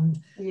smaller pond,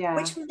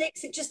 which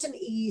makes it just an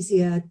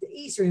easier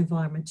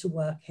environment to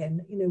work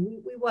in. You know,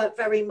 we work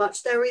very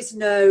much. There is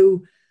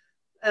no,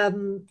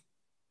 you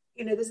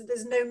know,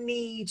 there's no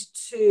need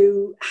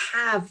to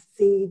have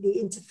the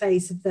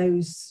interface of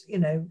those, you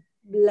know,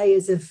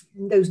 layers of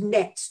those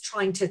nets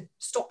trying to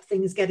stop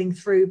things getting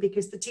through,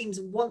 because the teams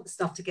want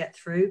stuff to get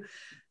through.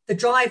 The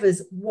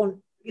drivers want,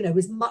 you know,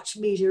 as much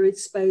media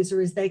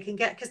exposure as they can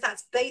get, because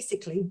that's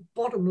basically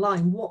bottom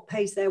line what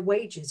pays their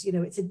wages. You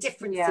know, it's a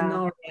different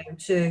scenario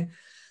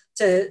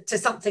to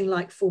something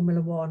like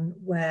Formula One,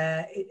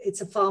 where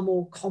it's a far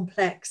more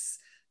complex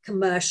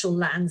commercial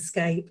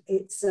landscape.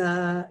 It's you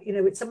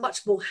know, it's a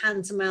much more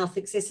hand-to-mouth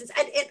existence.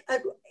 And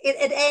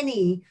at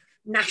any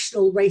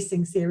national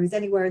racing series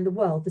anywhere in the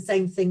world, the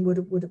same thing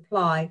would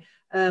apply.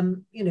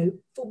 You know,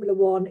 Formula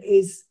One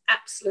is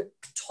absolute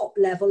top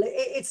level.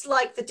 It's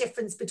like the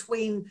difference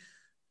between,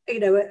 you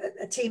know,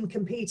 a team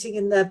competing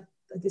in the,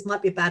 this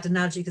might be a bad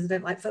analogy because I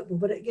don't like football,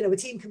 but, you know, a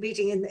team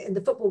competing in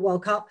the Football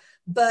World Cup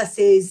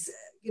versus,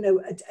 you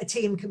know, a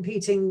team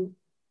competing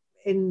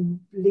in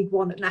League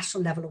One at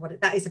national level, or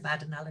what. That is a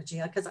bad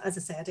analogy because, as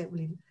I say, I don't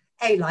really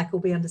like or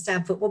B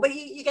understand football, but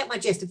you get my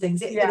gist of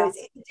things. You know,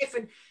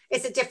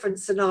 it's a different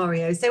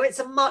scenario. So it's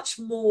a much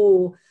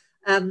more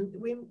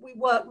we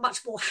work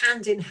much more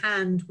hand in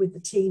hand with the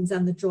teams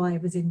and the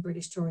drivers in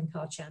British Touring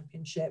Car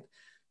Championship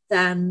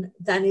than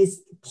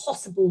is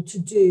possible to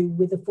do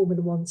with a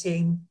Formula One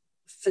team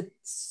for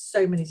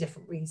so many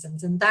different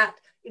reasons. And that,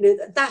 you know,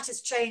 that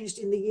has changed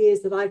in the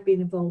years that I've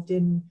been involved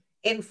in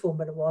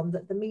Formula One,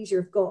 that the media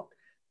have got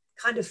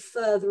kind of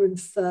further and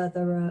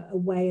further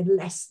away and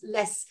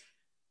less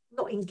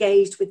not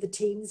engaged with the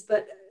teams,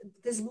 but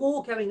there's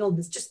more going on.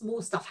 There's just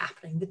more stuff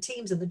happening. The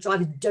teams and the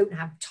drivers don't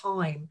have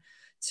time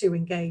to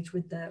engage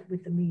with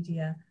the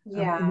media in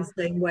the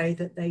same way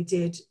that they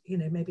did, you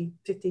know, maybe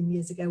 15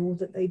 years ago, or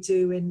that they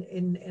do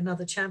in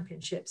other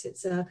championships.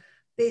 It's a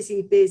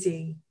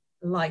busy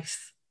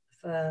life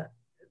for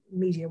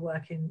media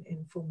work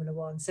in Formula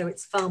One. So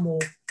it's far more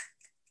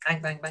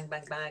bang, bang, bang,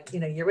 bang, bang. You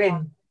know, you're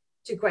in,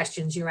 2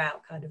 questions, you're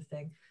out kind of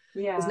thing.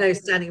 There's no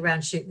standing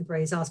around shooting the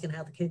breeze, asking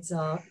how the kids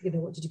are, you know,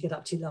 what did you get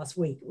up to last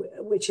week,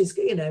 which is,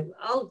 you know,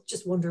 I'll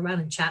just wander around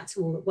and chat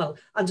to all, well,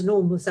 under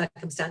normal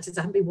circumstances,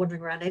 I haven't been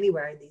wandering around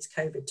anywhere in these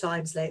COVID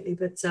times lately,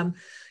 but,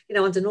 you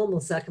know, under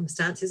normal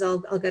circumstances, I'll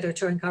go to a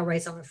touring car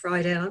race on a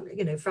Friday, and,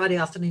 you know, Friday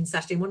afternoon,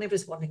 Saturday morning,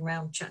 just wandering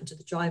around, chatting to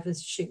the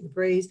drivers, shooting the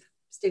breeze,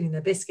 stealing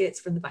their biscuits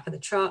from the back of the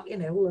truck, you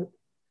know,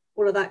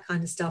 all of that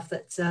kind of stuff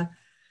that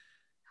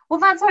well,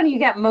 that's when you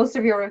get most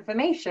of your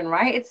information,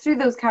 right? It's through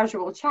those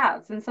casual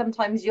chats, and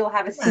sometimes you'll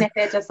have a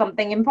snippet of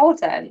something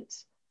important.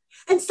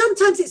 And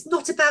sometimes it's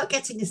not about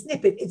getting a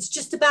snippet, it's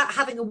just about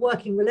having a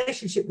working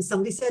relationship with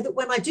somebody, so that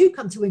when I do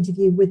come to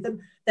interview with them,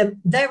 then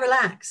they're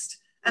relaxed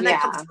and they're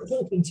comfortable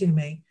talking to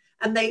me,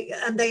 and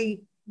they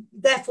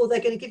therefore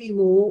they're going to give you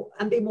more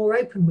and be more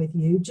open with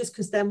you just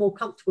because they're more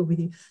comfortable with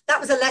you.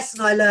 That was a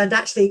lesson I learned,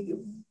 actually,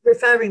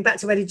 referring back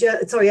to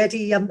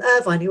Eddie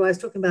Irvine, who I was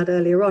talking about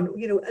earlier on.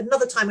 You know,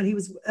 another time when he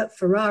was at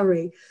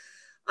Ferrari,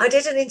 I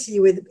did an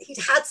interview with him. He'd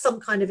had some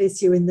kind of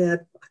issue in the,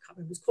 I can't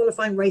remember, it was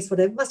qualifying race,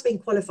 whatever, it must have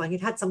been qualifying.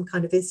 He'd had some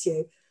kind of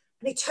issue.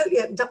 And he totally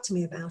opened up to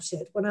me about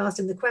it when I asked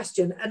him the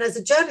question. And as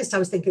a journalist, I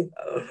was thinking,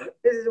 oh,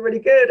 this is really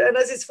good. And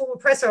as his former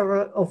press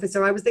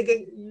officer, I was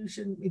thinking, you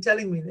shouldn't be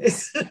telling me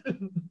this.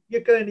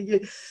 You're going to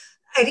you.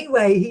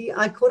 Anyway,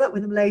 I caught up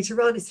with him later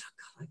on. He said, oh,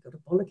 God, I got a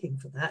bollocking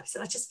for that. He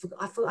said, I just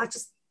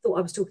thought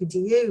I was talking to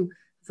you.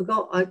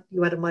 Forgot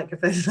you had a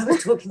microphone and I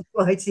was talking to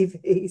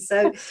ITV.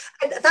 So,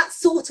 and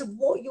that's sort of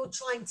what you're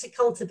trying to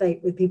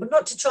cultivate with people,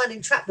 not to try and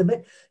entrap them,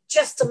 but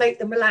just to make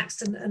them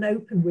relaxed and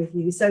open with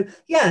you. So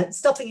yeah,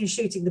 stopping and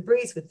shooting the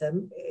breeze with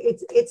them,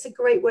 it's a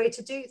great way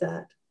to do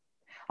that.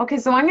 Okay,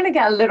 so I'm going to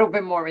get a little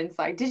bit more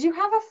insight. Did you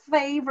have a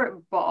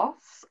favorite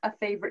boss, a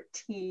favorite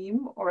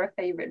team, or a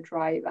favorite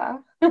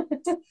driver? Well,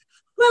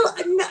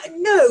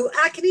 no,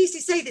 I can easily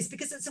say this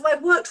because so I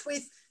worked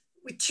with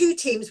two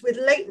teams, with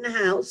Leighton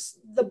House.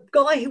 The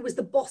guy who was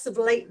the boss of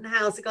Leighton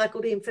House, a guy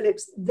called Ian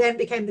Phillips, then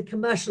became the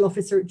commercial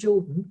officer at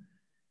Jordan.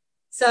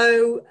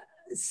 So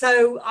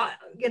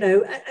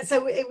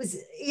it was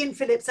Ian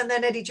Phillips and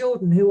then Eddie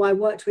Jordan, who I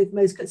worked with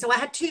most. So I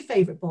had two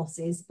favorite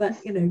bosses,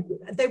 but you know,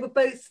 they were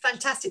both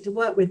fantastic to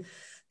work with.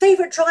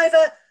 Favorite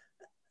driver?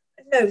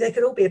 No, they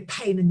could all be a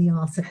pain in the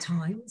arse at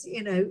times,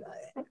 you know.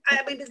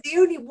 I mean, the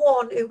only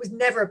one who was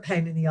never a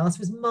pain in the arse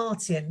was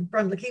Martin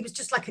Brundle. He was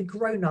just like a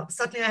grown-up.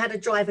 Suddenly I had a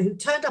driver who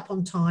turned up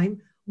on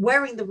time,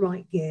 wearing the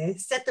right gear,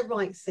 said the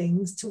right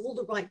things to all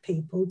the right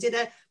people, was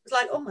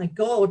like, oh my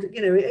God,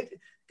 you know,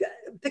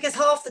 because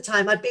half the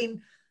time I'd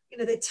been, you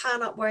know, they'd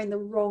turn up wearing the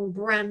wrong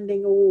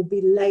branding or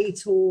be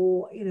late,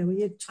 or, you know,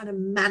 you're trying to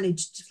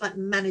manage, just like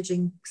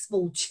managing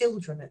small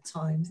children at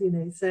times, you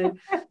know, so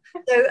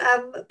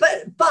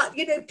but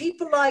you know,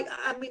 people like,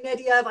 I mean,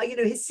 Eddie Irvine, you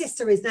know, his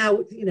sister is now,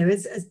 you know,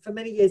 has for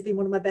many years been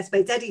one of my best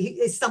mates. Eddie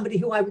is somebody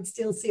who I would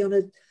still see on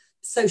a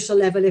social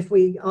level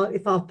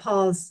if our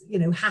paths, you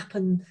know,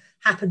 happen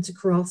to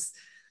cross.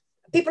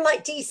 People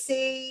like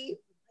DC,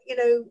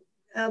 you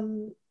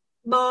know,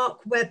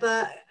 Mark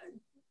Webber,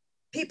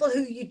 people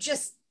who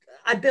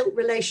I built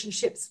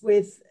relationships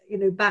with, you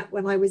know, back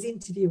when I was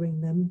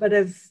interviewing them, but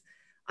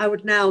I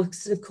would now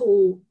sort of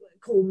call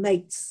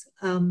mates,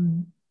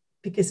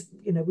 because,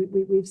 you know,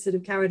 we've sort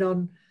of carried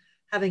on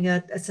having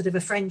a sort of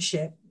a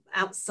friendship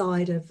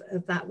outside of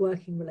that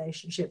working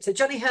relationship. So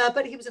Johnny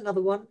Herbert, he was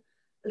another one,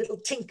 a little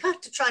tinker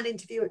to try and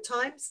interview at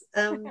times.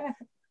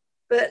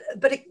 But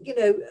you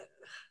know,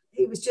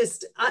 he was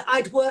just,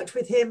 I'd worked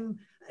with him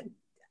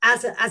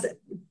as a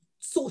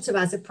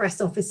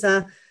press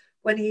officer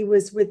when he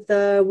was with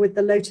the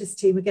Lotus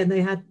team. Again,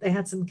 they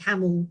had some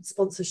Camel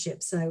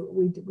sponsorship, so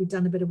we'd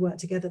done a bit of work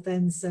together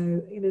then.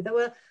 So, you know, there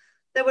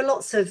were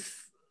lots of,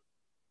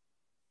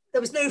 there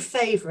was no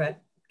favorite,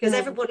 because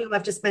everybody who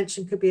I've just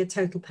mentioned could be a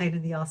total pain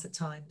in the arse at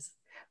times.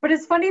 But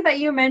it's funny that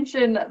you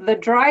mentioned the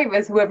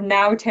drivers who have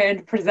now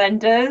turned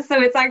presenters.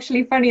 So it's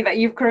actually funny that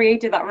you've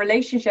created that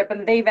relationship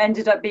and they've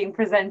ended up being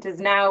presenters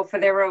now for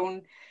their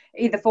own,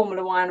 either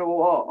Formula One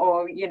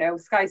or you know,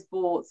 Sky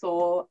Sports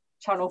or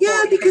Channel 4.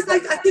 Yeah, because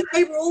I think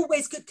they were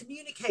always good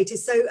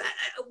communicators. So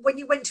when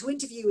you went to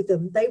interview with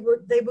them, they were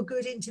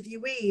good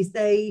interviewees.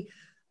 They,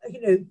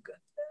 you know,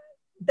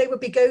 they would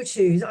be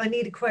go-tos. I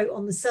need a quote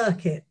on the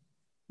circuit.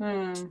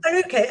 And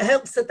okay, it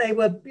helps that they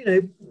were, you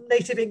know,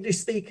 native English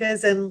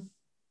speakers, and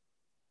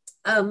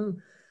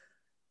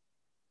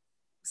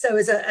so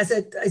as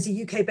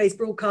a UK-based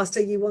broadcaster,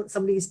 you want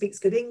somebody who speaks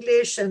good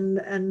English, yeah,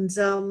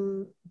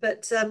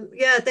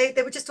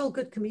 they were just all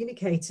good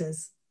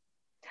communicators.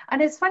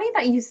 And it's funny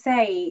that you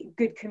say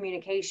good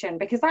communication,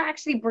 because that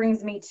actually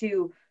brings me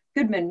to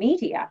Goodman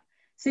Media.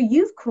 So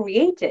you've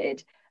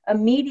created a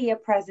media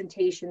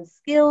presentation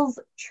skills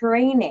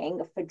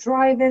training for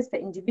drivers, for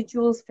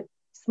individuals, for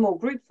small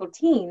groups or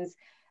teams.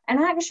 And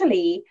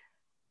actually,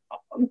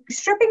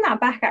 stripping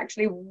that back,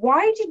 actually,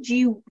 why did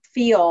you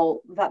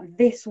feel that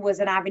this was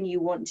an avenue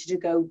you wanted to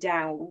go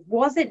down?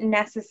 Was it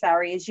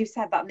necessary, as you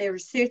said, that there are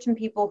certain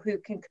people who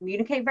can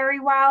communicate very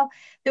well?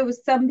 There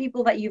was some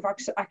people that you've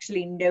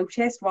actually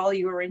noticed while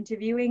you were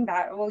interviewing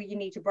that, oh, you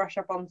need to brush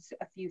up on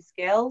a few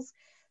skills.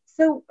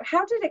 So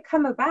how did it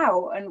come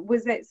about? And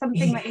was it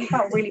something that you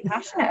felt really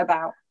passionate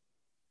about?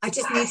 I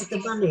just needed the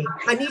money.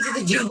 I needed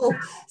a job.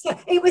 So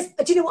it was,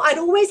 do you know what? I'd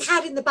always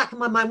had in the back of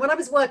my mind, when I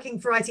was working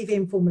for ITV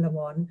and Formula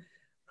One,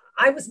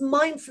 I was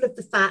mindful of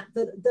the fact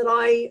that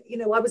I, you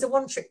know, I was a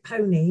one-trick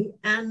pony,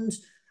 and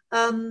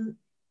that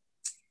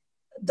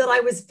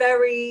I was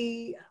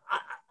very,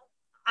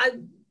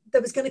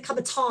 there was going to come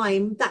a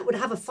time that would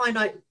have a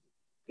finite,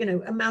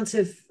 amount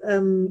of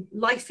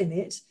life in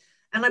it.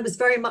 And I was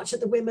very much at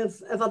the whim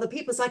of other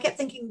people. So I kept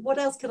thinking, what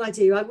else could I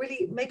do?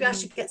 Maybe I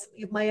should get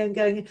something of my own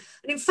going. And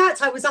in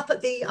fact, I was up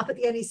at the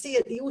NEC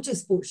at the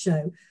Autosport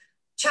show,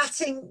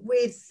 chatting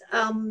with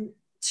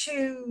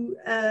two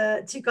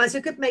guys who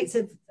are good mates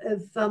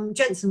of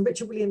Jensen,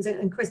 Richard Williams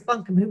and Chris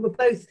Buncombe, who were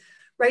both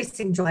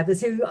racing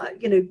drivers, who,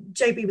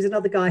 JB was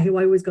another guy who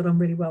I always got on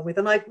really well with.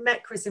 And I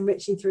met Chris and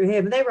Richie through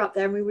him, and they were up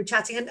there and we were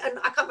chatting. And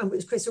I can't remember, it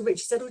was Chris or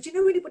Richie said, oh, do you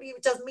know anybody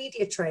who does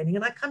media training?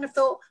 And I kind of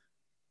thought,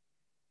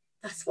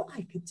 that's what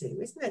I could do,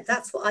 isn't it?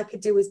 That's what I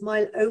could do as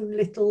my own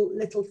little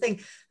thing.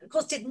 And of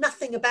course, did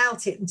nothing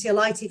about it until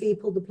ITV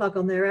pulled the plug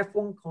on their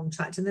F1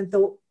 contract, and then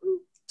thought,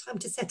 time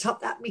to set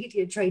up that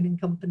media training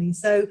company.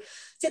 So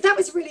that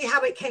was really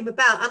how it came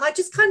about. And I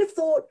just kind of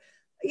thought,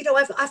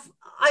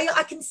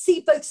 I can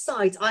see both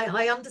sides.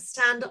 I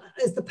understand,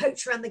 as the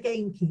poacher and the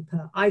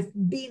gamekeeper, I've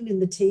been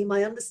in the team.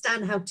 I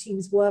understand how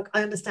teams work.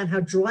 I understand how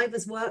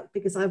drivers work,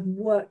 because I've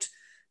worked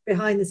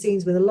behind the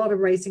scenes with a lot of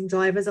racing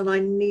drivers, and I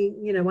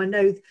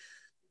know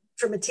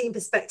from a team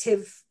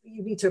perspective,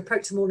 you need to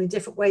approach them all in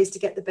different ways to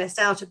get the best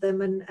out of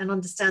them, and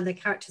understand their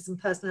characters and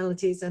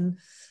personalities, and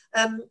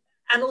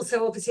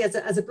also obviously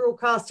as a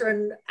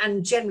broadcaster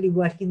and generally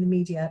working in the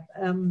media,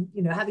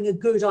 having a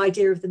good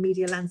idea of the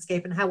media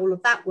landscape and how all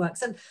of that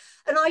works. And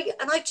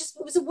I just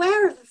was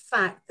aware of the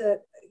fact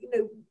that,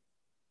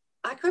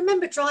 I can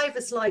remember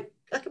drivers I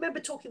can remember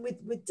talking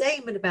with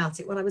Damon about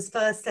it when I was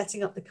first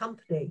setting up the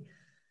company.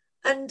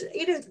 And,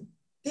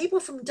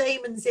 people from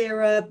Damon's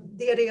era,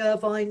 the Eddie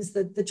Irvines,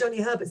 the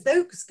Johnny Herberts,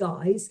 those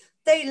guys,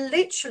 they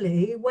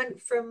literally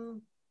went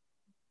from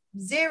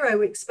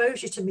zero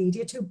exposure to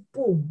media to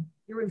boom,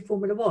 you're in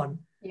Formula One.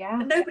 Yeah.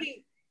 And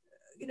nobody,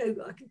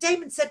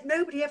 Damon said,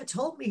 nobody's ever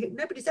taught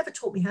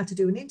me how to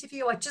do an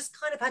interview. I just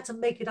kind of had to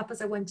make it up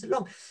as I went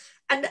along.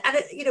 And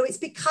it's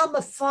become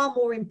a far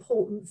more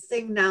important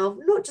thing now,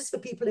 not just for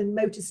people in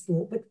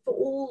motorsport, but for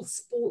all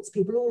sports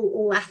people,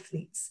 all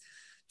athletes,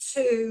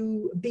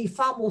 to be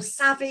far more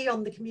savvy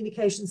on the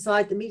communication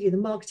side, the media, the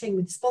marketing,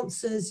 with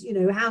sponsors,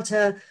 how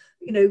to,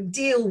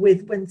 deal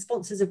with when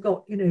sponsors have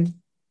got,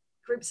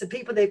 groups of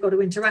people they've got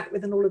to interact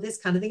with and all of this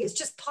kind of thing. It's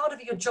just part of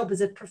your job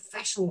as a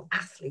professional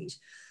athlete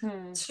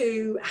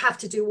to have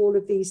to do all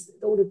of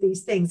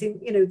these things. And,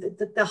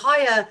 the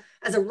higher,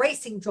 as a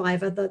racing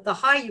driver, the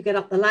higher you get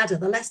up the ladder,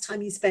 the less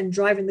time you spend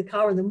driving the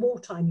car and the more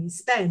time you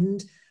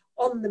spend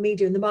on the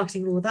media and the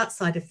marketing and all of that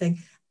side of thing.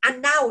 And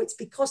now it's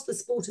because the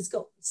sport has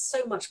got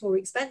so much more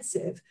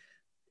expensive,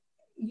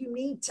 you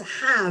need to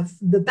have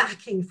the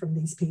backing from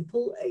these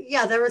people.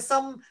 Yeah, there are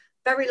some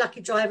very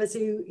lucky drivers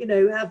who,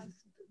 have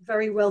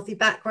very wealthy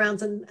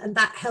backgrounds, and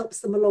that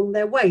helps them along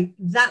their way.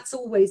 That's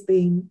always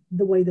been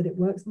the way that it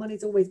works.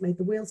 Money's always made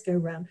the wheels go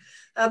round.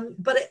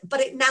 But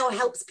it now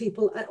helps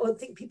people. I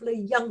think people at a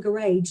younger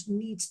age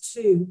need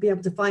to be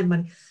able to find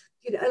money.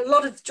 A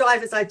lot of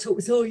drivers I talk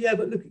with, oh yeah,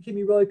 but look at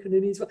Kimi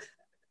Räikkönen, he's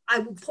I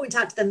will point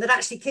out to them that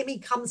actually Kimi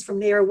comes from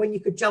an era when you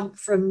could jump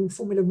from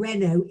Formula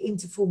Renault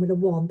into Formula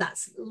One.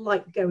 That's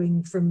like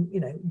going from,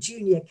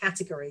 junior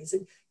categories.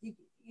 And you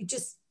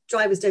just,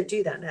 drivers don't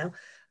do that now.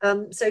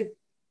 So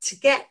to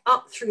get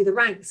up through the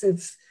ranks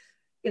of,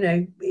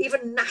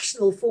 even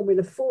national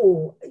Formula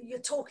 4, you're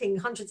talking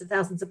hundreds of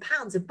thousands of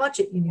pounds of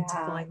budget you need to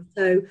find.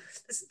 So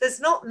there's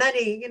not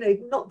many,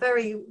 not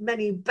very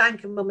many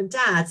bank and mum and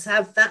dads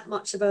have that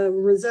much of a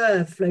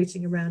reserve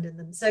floating around in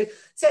them. So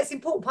it's an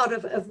important part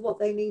of what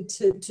they need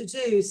to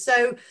do.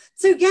 So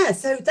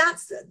that's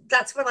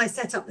when I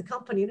set up the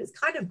company, and it's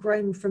kind of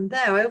grown from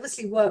there. I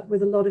obviously work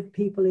with a lot of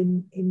people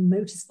in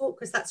motorsport,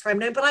 because that's where I'm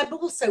known, but I'm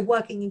also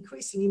working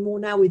increasingly more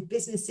now with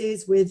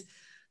businesses, with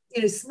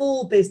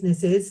small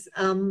businesses,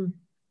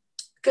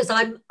 because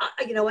I'm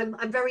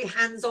very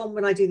hands-on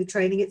when I do the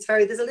training.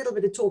 There's a little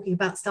bit of talking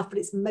about stuff, but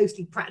it's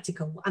mostly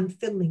practical. I'm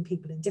filming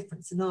people in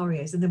different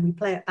scenarios, and then we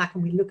play it back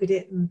and we look at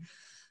it and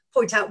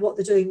point out what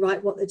they're doing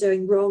right, what they're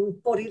doing wrong.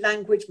 Body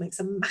language makes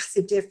a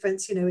massive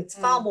difference. It's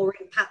far more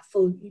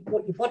impactful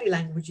what your body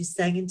language is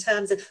saying, in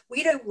terms of,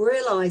 we don't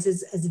realize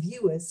as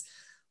viewers,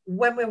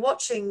 when we're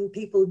watching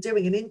people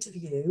doing an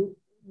interview,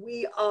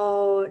 we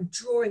are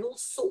drawing all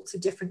sorts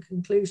of different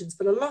conclusions,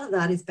 but a lot of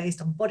that is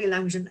based on body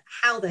language and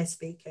how they're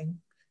speaking.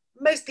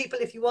 Most people,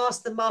 if you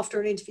ask them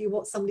after an interview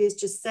what somebody has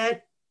just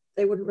said,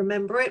 they wouldn't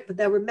remember it, but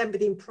they'll remember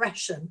the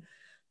impression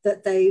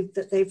that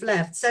they've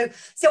left. So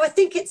I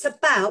think it's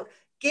about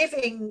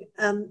giving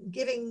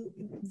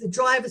the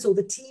drivers or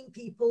the team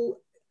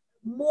people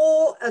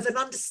more of an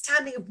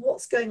understanding of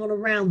what's going on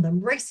around them.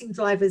 Racing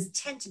drivers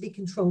tend to be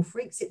control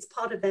freaks. It's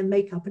part of their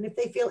makeup, and if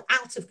they feel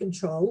out of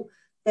control,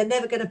 they're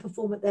never going to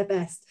perform at their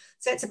best.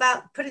 So it's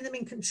about putting them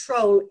in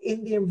control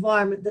in the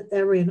environment that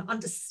they're in,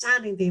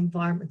 understanding the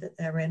environment that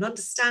they're in,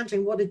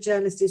 understanding what a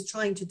journalist is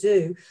trying to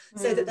do,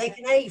 so that they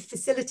can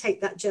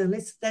facilitate that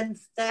journalist. Then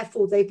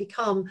therefore they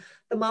become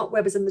the Mark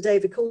Webbers and the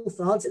David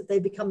Coulthards, they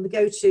become the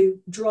go-to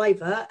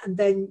driver, and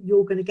then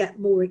you're going to get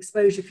more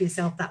exposure for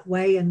yourself that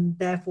way, and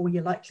therefore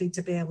you're likely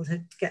to be able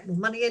to get more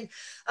money in.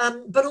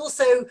 But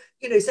also,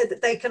 so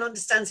that they can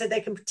understand, so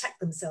they can protect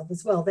themselves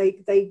as well.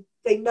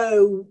 They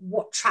know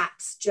what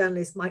traps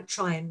journalists might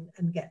try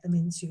and get them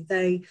into.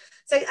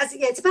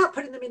 It's about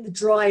putting them in the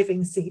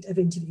driving seat of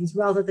interviews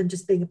rather than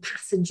just being a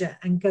passenger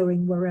and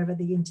going wherever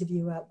the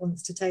interviewer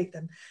wants to take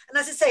them. And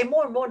as I say,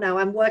 more and more now,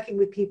 I'm working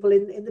with people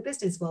in the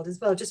business world as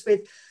well, just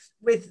with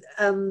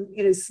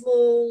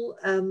small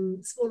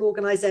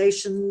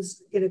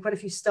organizations, quite a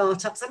few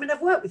startups. I mean,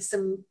 I've worked with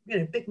some,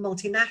 big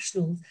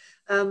multinationals,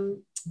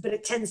 but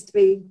it tends to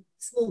be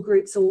small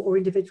groups or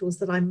individuals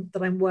that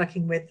I'm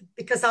working with,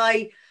 because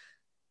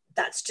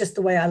that's just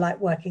the way I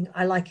like working.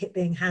 I like it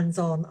being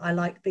hands-on. I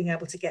like being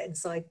able to get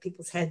inside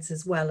people's heads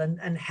as well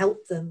and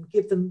help them,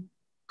 give them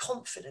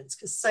confidence,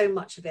 because so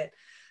much of it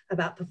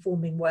about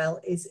performing well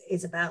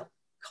is about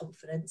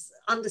confidence,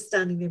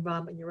 understanding the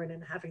environment you're in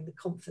and having the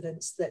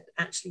confidence that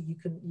actually you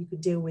can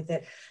deal with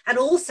it. And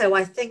also,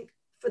 I think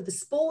for the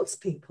sports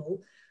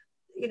people,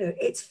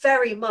 it's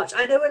very much,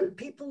 I know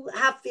people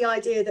have the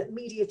idea that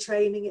media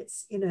training,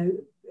 it's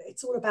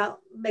all about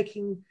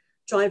making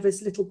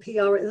drivers little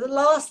PR. The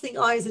last thing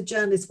I as a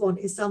journalist want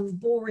is some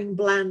boring,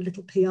 bland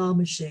little PR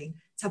machine.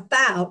 It's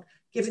about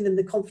giving them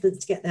the confidence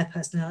to get their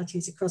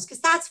personalities across, because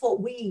that's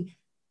what we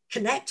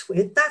connect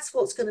with. That's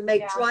what's going to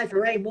make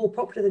driver A more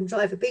popular than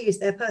driver B, is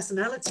their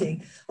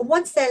personality. And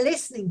once they're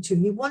listening to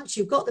you, once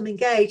you've got them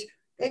engaged,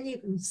 then you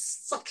can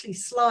subtly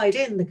slide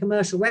in the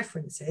commercial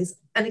references.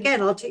 And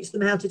again, I'll teach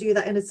them how to do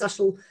that in a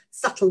subtle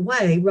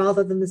way,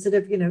 rather than the sort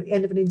of,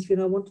 end of an interview,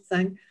 and I want to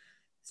thank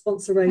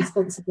sponsor A,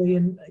 sponsor B,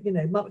 and,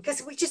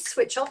 because we just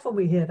switch off when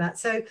we hear that.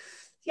 So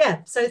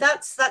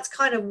that's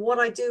kind of what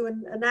I do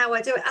and how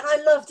I do it. And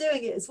I love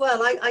doing it as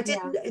well. I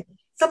didn't,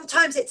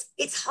 sometimes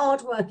it's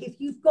hard work. If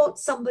you've got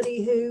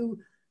somebody who,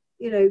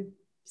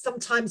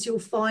 sometimes you'll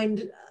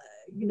find,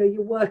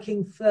 you're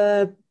working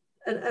for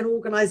an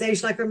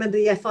organization. I can remember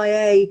the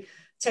FIA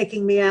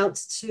taking me out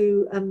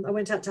to, I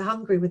went out to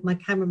Hungary with my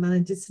cameraman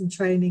and did some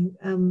training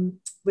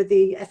with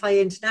the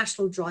FIA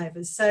international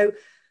drivers. So,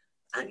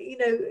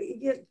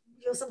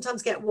 you'll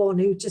sometimes get one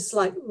who just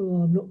like,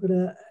 oh, I'm not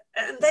gonna,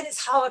 and then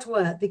it's hard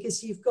work,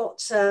 because you've got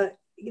to,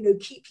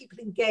 keep people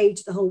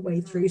engaged the whole way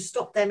through,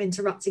 stop them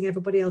interrupting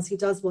everybody else who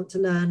does want to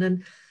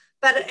learn.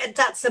 But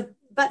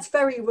that's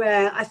very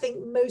rare. I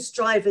think most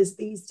drivers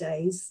these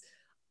days,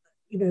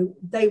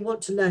 they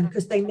want to learn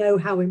because they know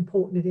how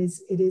important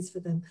it is for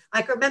them.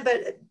 I can remember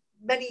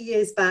many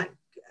years back,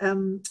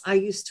 I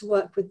used to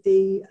work with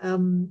the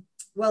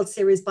World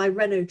Series by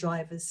Renault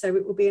drivers. So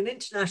it would be an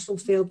international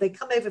field. They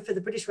come over for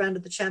the British round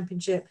of the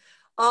championship.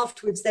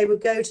 Afterwards, they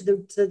would go to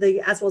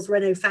the as was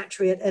Renault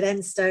factory at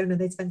Enstone, and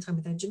they'd spend time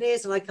with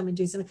engineers, and I'd come and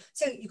do something.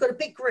 So you've got a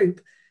big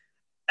group.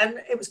 And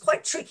it was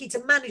quite tricky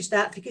to manage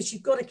that, because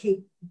you've got to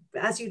keep,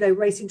 as you know,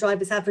 racing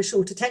drivers have a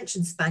short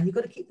attention span. You've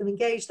got to keep them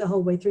engaged the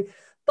whole way through.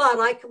 But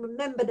I can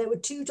remember there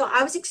were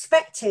I was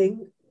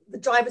expecting the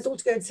drivers all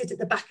to go and sit at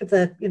the back of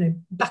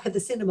the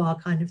cinema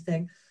kind of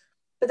thing.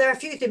 But there are a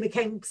few of them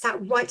who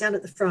sat right down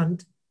at the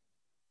front,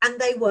 and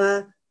they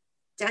were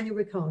Daniel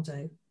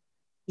Ricciardo,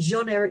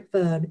 Jean-Eric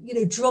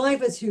Vergne,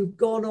 drivers who've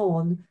gone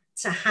on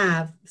to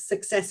have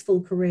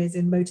successful careers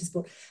in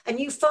motorsport. And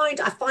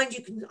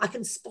I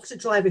can spot a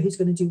driver who's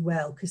going to do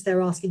well, because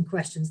they're asking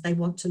questions, they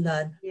want to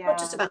learn, not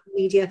just about the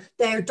media.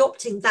 They're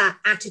adopting that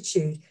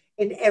attitude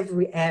in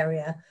every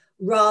area,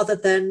 rather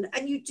than,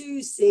 and you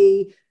do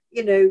see,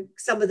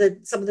 some of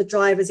the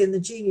drivers in the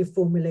junior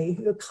Formula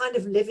who are kind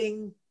of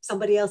living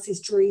somebody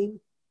else's dream.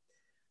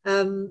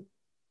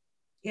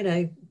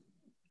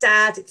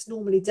 Dad, it's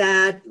normally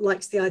dad,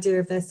 likes the idea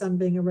of their son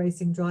being a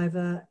racing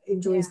driver,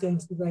 enjoys going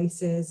to the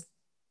races.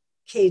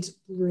 Kid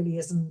really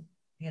isn't,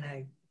 and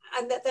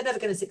they're never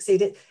going to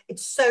succeed.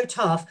 It's so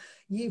tough.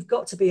 You've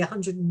got to be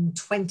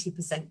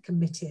 120%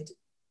 committed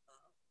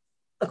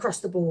across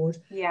the board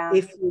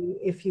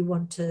if you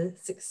want to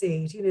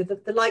succeed.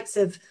 The likes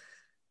of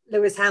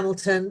Lewis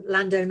Hamilton,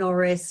 Lando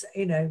Norris,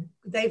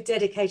 they've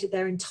dedicated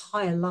their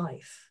entire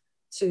life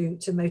to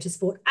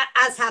motorsport,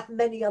 as have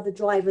many other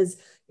drivers,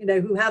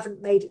 who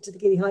haven't made it to the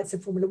giddy heights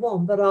of Formula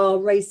One, but are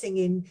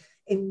racing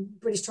in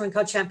British Touring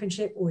Car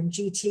Championship, or in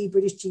GT,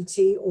 British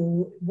GT,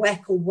 or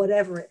WEC, or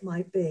whatever it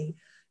might be.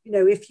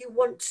 If you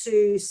want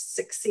to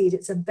succeed,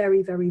 it's a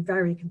very, very,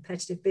 very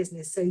competitive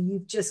business. So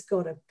you've just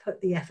got to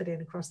put the effort in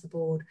across the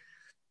board,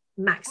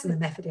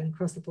 maximum effort in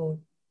across the board.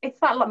 It's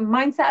that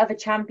mindset of a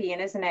champion,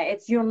 isn't it?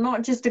 It's, you're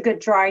not just a good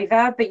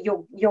driver, but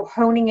you're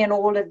honing in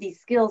all of these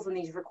skills and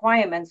these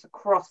requirements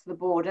across the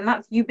board. And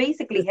that's, you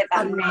basically hit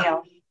that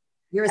nail.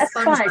 You're a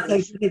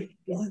sponge.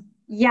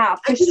 Yeah,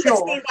 for sure. I've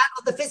seen that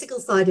on the physical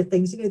side of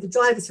things. The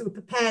drivers who are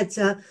prepared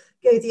to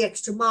go the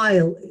extra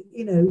mile,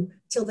 you know,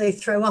 till they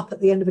throw up at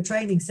the end of a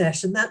training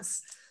session.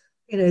 That's,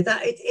 you know,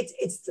 that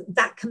it's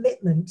that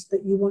commitment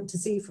that you want to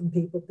see from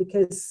people,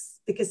 because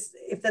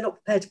if they're not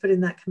prepared to put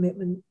in that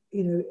commitment,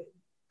 you know,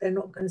 they're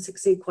not going to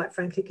succeed, quite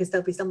frankly, because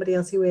there'll be somebody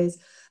else who is.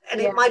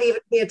 And it might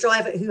even be a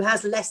driver who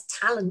has less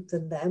talent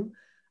than them.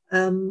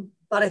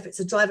 But if it's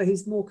a driver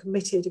who's more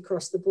committed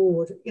across the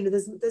board, you know,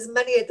 there's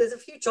a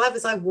few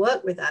drivers I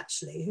work with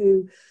actually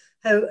who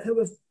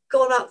have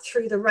gone up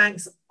through the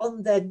ranks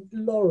on their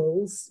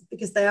laurels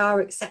because they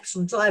are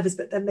exceptional drivers,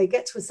 but then they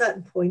get to a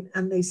certain point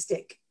and they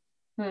stick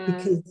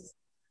because,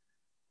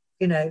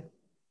 you know,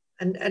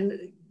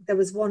 and there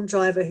was one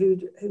driver who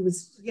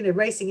was, you know,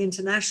 racing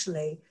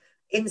internationally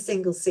in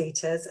single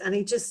seaters, and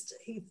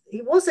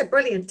he was a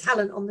brilliant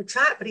talent on the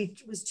track, but he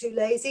was too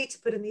lazy to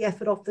put in the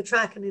effort off the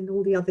track and in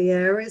all the other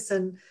areas,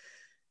 and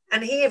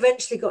he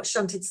eventually got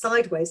shunted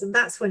sideways. And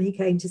that's when he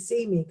came to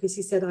see me, because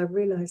he said, I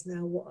realize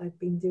now what I've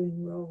been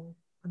doing wrong.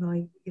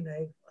 And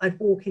I'd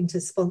walk into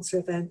sponsor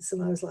events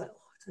and I was like, oh,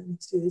 I don't need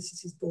to do this,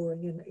 this is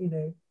boring. And, you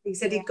know, he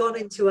said he'd gone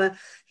into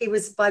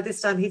by this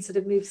time he'd sort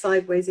of moved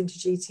sideways into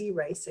GT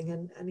racing,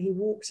 and he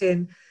walked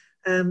in,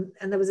 and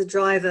there was a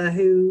driver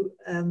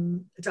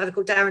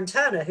called Darren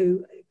Turner,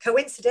 who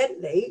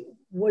coincidentally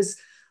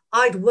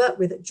I'd worked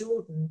with at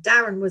Jordan.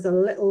 Darren was a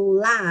little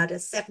lad, a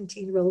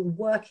 17-year-old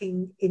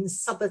working in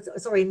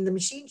the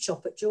machine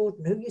shop at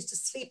Jordan, who used to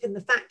sleep in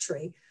the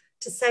factory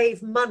to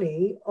save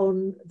money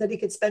that he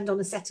could spend on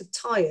a set of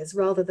tyres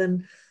rather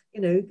than, you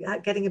know,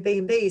 getting a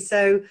B&B.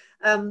 So,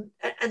 and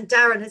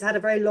Darren has had a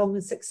very long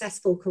and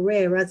successful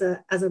career as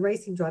a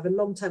racing driver,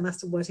 long-term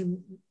Aston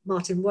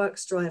Martin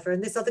Works driver.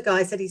 And this other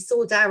guy said he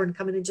saw Darren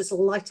come in and just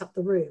light up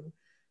the room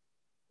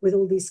with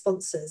all these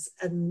sponsors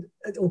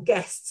or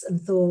guests,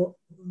 and thought,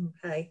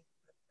 okay,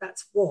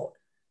 that's what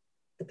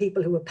the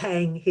people who are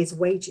paying his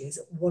wages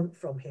want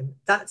from him.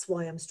 That's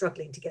why I'm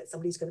struggling to get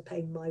somebody who's going to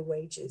pay my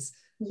wages.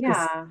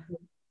 Yeah.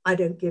 I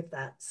don't give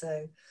that.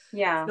 So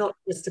yeah, it's not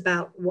just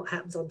about what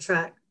happens on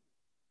track.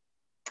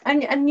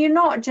 And you're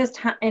not just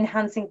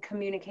enhancing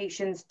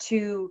communications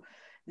to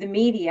the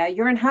media,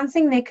 you're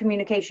enhancing their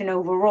communication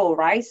overall,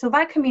 right? So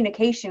that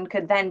communication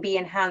could then be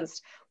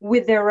enhanced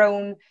with their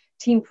own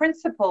team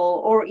principal,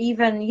 or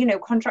even, you know,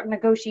 contract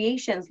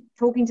negotiations,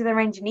 talking to their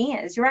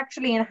engineers. You're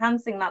actually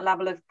enhancing that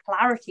level of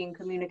clarity and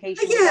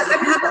communication. Yeah,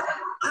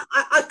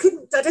 I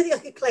don't think I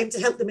could claim to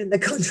help them in their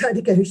contract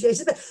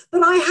negotiations,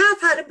 but I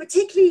have had, and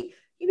particularly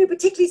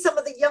some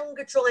of the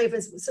younger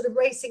drivers sort of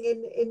racing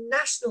in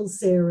national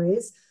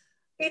series,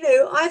 you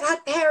know, I've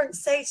had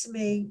parents say to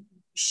me,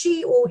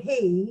 she or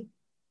he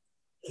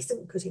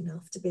isn't good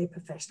enough to be a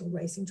professional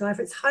racing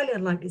driver. It's highly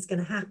unlikely it's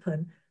going to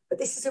happen, but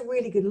this is a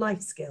really good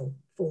life skill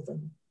for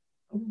them,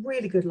 a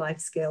really good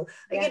life skill.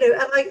 Yeah. You know,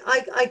 and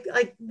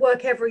I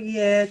work every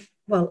year,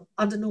 well,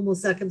 under normal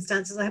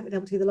circumstances, I haven't been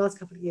able to the last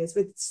couple of years,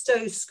 with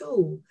Stowe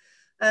School.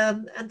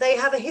 And they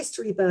have a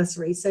history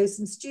bursary. So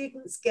some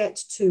students get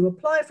to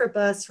apply for a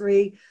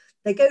bursary,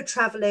 they go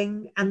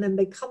traveling, and then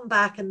they come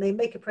back and they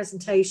make a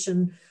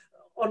presentation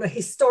on a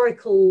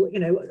historical, you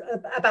know,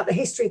 about the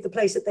history of the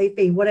place that they've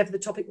been, whatever the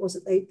topic was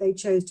that they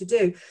chose to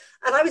do.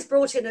 And I was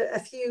brought in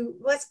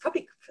it's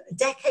probably a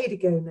decade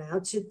ago now,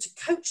 to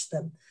coach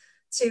them,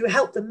 to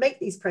help them make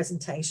these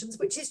presentations,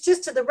 which is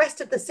just to the rest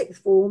of the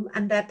sixth form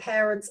and their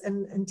parents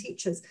and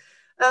teachers.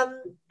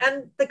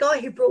 And the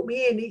guy who brought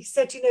me in, he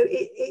said, you know,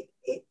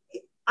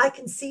 I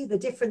can see the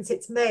difference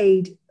it's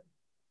made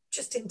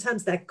just in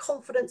terms of their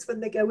confidence when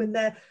they go in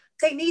there.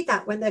 They need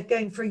that when they're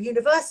going for a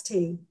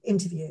university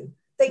interview.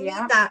 They need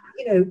that,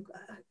 you know.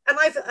 And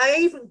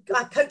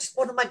I coached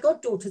one of my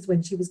goddaughters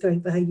when she was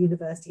going for her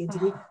university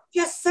interview,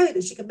 just so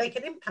that she could make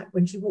an impact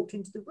when she walked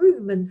into the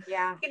room. And, you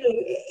know,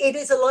 it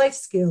is a life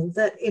skill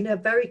that in a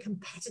very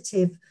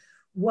competitive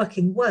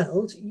working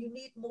world, you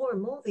need more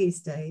and more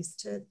these days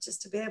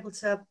to be able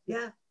to,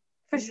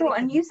 For sure.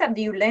 And you said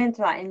that you learned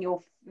that in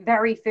your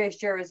very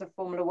first year as a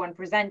Formula One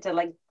presenter,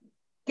 like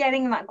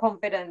getting that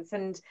confidence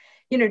and,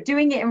 you know,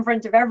 doing it in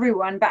front of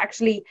everyone, but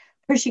actually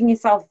pushing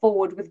yourself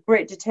forward with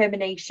great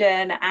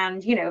determination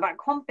and, you know, that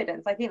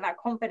confidence. I think that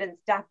confidence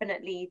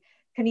definitely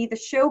can either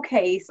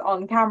showcase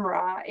on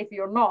camera if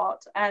you're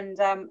not, and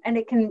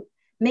it can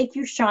make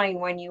you shine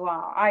when you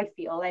are, I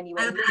feel,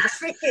 anyway. And the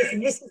trick is,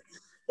 and this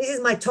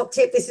is my top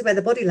tip, this is where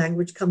the body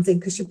language comes in,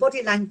 because your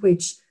body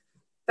language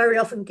very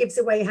often gives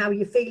away how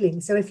you're feeling.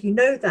 So if you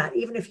know that,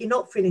 even if you're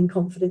not feeling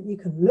confident, you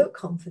can look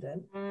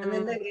confident, and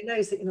then nobody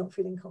knows that you're not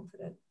feeling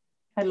confident.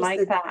 I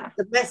like that.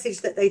 The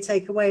message that they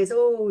take away is,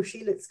 oh,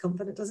 she looks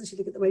confident, doesn't she?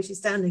 Look at the way she's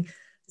standing,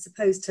 as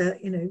opposed to,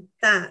 you know,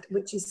 that,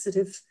 which is sort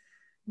of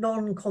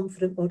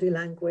non-confident body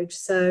language.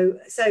 So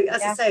as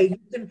I say,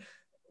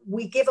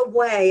 we give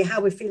away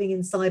how we're feeling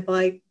inside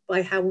by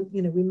how,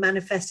 you know, we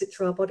manifest it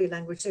through our body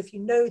language. So if you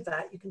know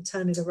that, you can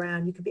turn it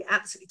around. You can be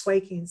absolutely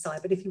quaking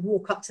inside, but if you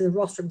walk up to the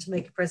rostrum to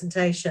make a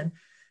presentation,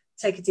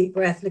 take a deep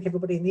breath, look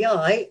everybody in the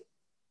eye,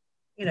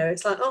 you know,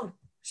 it's like, oh,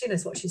 she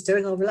knows what she's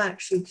doing, I'll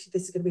relax,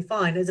 this is going to be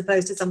fine, as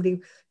opposed to somebody,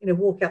 you know,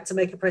 walking up to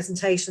make a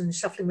presentation,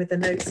 shuffling with their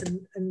notes,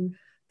 and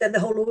then the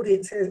whole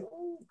audience goes,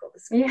 oh God,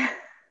 Yeah.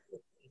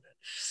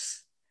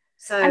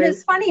 So, and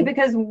it's funny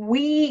because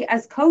we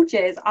as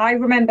coaches, I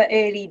remember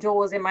early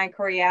doors in my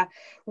career,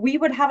 we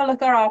would have a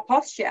look at our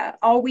posture.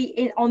 Are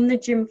we on the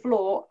gym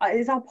floor?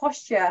 Is our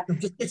posture I'm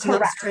just sitting up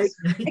correct? straight.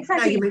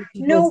 Exactly.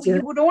 Now No,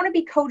 you would want to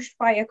be coached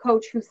by a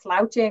coach who's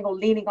slouching or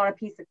leaning on a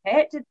piece of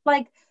kit. It's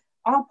like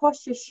our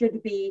posture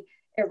should be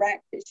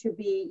erect. It should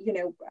be,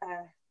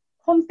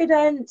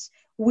 confident.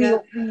 We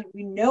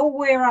know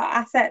where our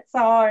assets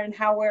are and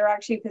how we're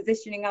actually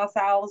positioning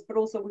ourselves, but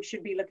also we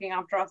should be looking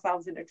after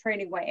ourselves in a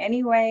training way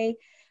anyway.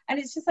 And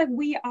it's just like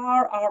we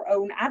are our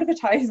own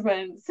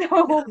advertisement.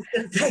 So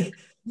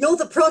you're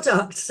the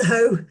product.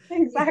 So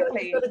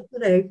exactly.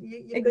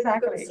 You've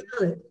got to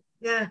sell it.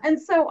 Yeah. And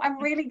so I'm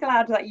really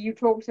glad that you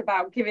talked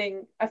about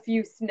giving a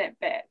few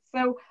snippets.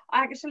 So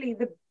actually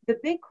the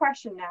big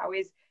question now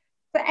is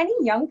for any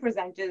young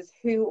presenters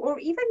who, or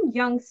even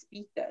young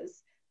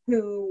speakers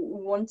who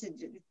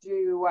wanted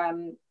to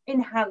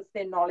enhance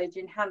their knowledge,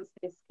 enhance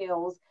their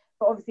skills,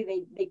 but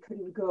obviously they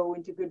couldn't go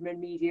into Goodman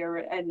Media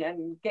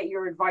and get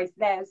your advice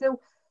there. So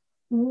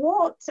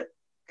what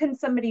can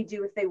somebody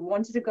do if they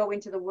wanted to go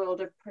into the world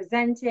of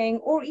presenting,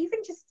 or even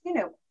just,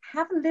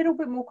 have a little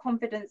bit more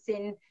confidence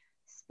in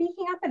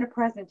speaking up in a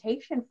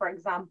presentation, for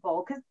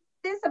example? Because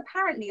there's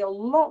apparently a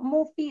lot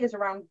more fears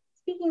around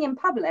speaking in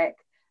public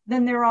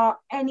than there are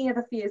any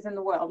other fears in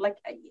the world, like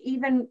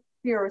even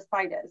fear of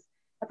spiders.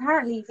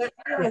 Apparently,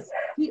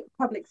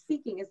 public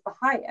speaking is the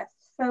highest.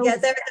 So yeah,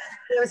 there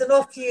was an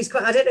oft-used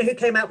quote. I don't know who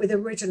came out with it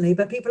originally,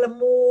 but people are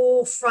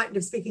more frightened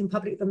of speaking in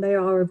public than they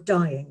are of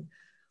dying,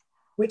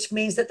 which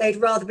means that they'd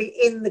rather be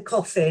in the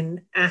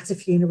coffin at a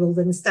funeral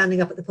than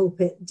standing up at the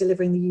pulpit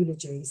delivering the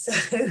eulogy. So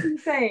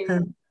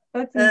insane.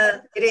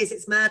 It is.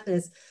 It's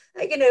madness.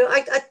 I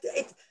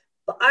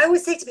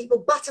always say to people,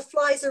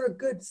 butterflies are a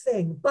good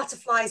thing.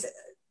 Butterflies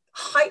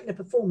heighten a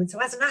performance.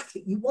 So as an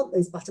athlete, you want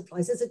those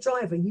butterflies. As a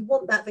driver, you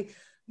want that thing.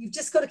 You've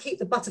just got to keep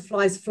the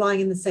butterflies flying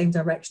in the same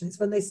direction. It's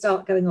when they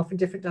start going off in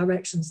different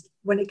directions,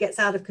 when it gets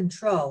out of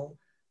control,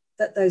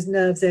 that those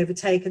nerves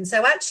overtake. And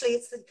so actually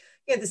it's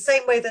the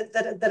same way that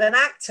an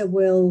actor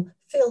will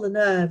feel the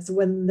nerves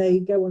when they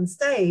go on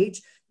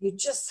stage. You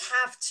just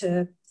have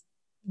to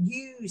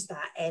use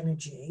that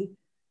energy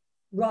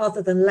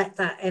rather than let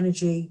that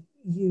energy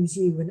use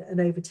you and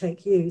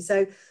overtake you.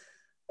 So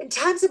in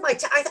terms of I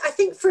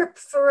think for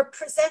a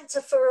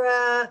presenter,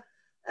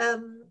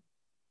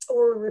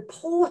 or a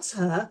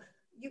reporter,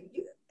 you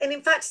and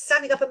in fact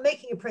standing up and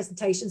making a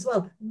presentation as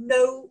well,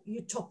 know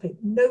your topic,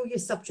 know your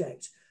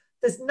subject.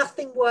 There's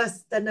nothing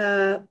worse than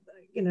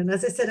and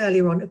as I said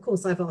earlier on, of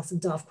course I've asked some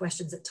daft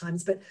questions at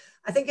times, but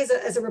I think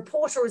as a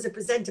reporter or as a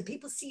presenter,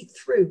 people see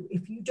through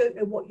if you don't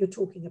know what you're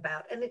talking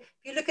about. And if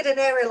you look at an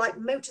area like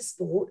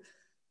motorsport,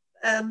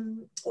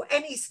 or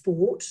any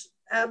sport,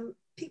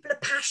 people are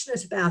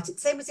passionate about it.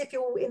 Same as if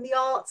you're in the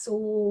arts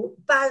or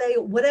ballet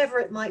or whatever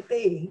it might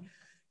be.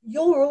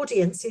 Your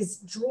audience is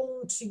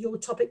drawn to your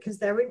topic because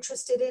they're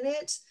interested in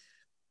it.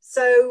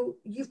 So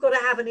you've got to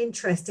have an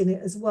interest in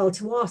it as well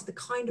to ask the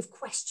kind of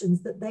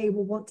questions that they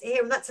will want to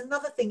hear. And that's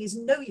another thing, is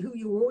know who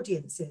your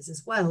audience is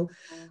as well,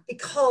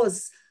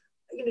 because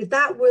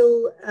that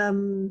will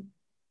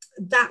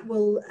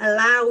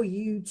allow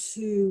you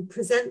to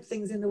present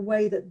things in a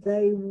way that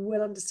they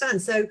will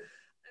understand. So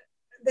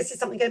this is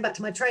something, going back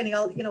to my training,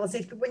 I'll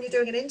say when you're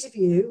doing an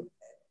interview,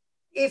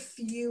 if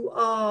you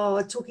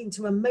are talking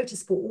to a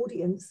motorsport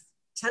audience,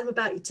 tell them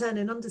about your turn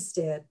in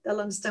understeer. They'll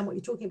understand what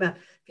you're talking about.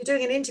 If you're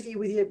doing an interview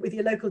with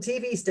your local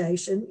TV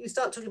station, you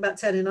start talking about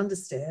turn in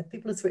understeer,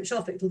 people will switch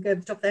off, it'll go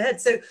over the top of their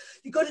head. So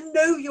you've got to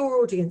know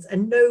your audience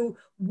and know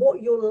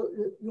what your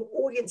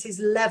audience's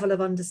level of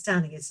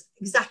understanding is.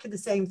 Exactly the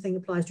same thing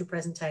applies to a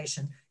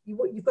presentation.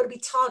 You've got to be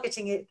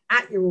targeting it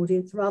at your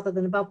audience rather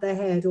than above their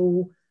head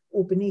or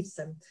beneath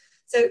them.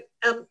 So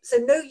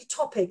know your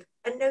topic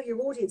and know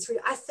your audience.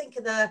 I think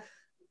the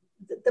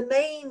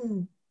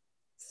main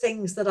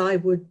things that I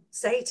would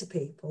say to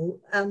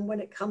people when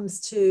it comes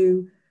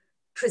to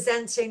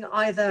presenting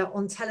either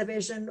on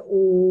television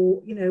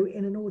or in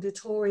an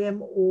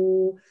auditorium,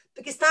 or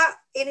because that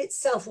in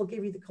itself will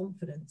give you the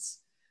confidence.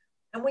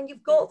 And when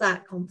you've got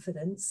that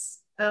confidence,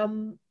 I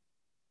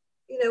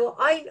know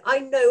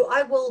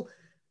I will.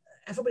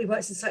 Everybody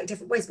works in slightly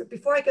different ways, but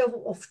before I go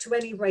off to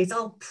any race,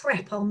 I'll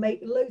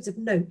make loads of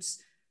notes.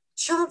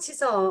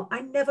 Chances are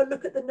I never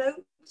look at the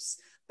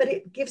notes, but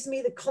it gives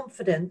me the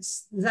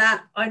confidence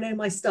that I know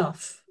my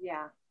stuff.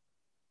 Yeah.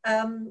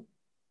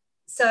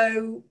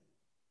 So,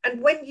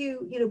 and when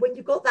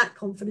you've got that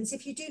confidence,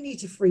 if you do need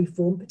to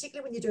freeform,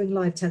 particularly when you're doing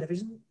live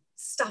television,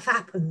 stuff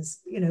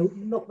happens,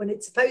 not when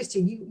it's supposed to.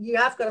 You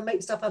have got to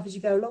make stuff up as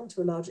you go along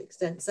to a large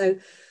extent. So,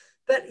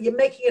 but you're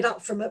making it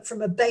up from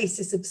a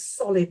basis of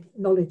solid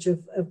knowledge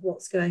of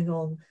what's going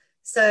on.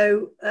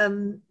 So,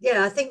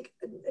 I think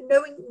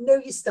know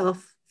your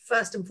stuff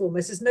first and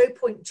foremost. There's no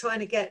point trying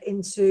to get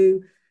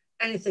into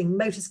anything,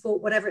 motorsport,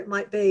 whatever it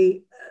might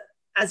be,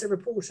 as a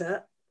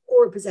reporter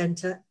or a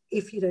presenter,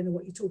 if you don't know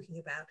what you're talking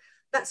about.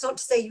 That's not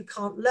to say you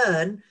can't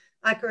learn.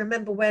 I can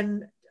remember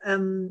when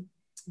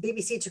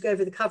BBC took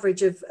over the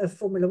coverage of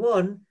Formula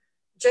One,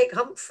 Jake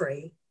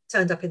Humphrey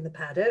turned up in the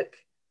paddock,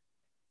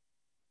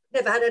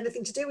 never had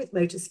anything to do with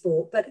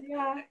motorsport, but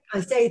yeah.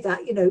 I say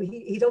that, you know,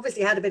 he'd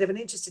obviously had a bit of an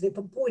interest in it,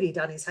 but boy, he'd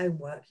done his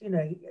homework. You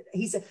know,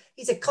 he's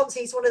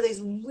one of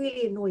those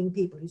really annoying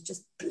people who's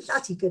just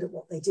bloody good at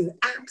what they do,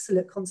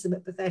 absolute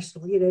consummate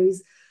professional. You know,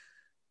 he's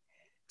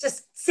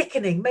just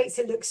sickening, makes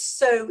it look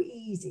so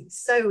easy,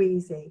 so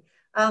easy.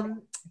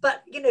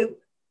 But you know,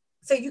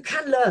 so you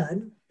can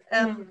learn.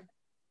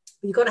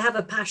 You've got to have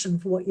a passion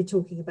for what you're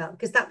talking about,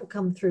 because that will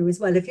come through as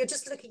well. If you're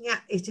just looking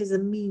at it as a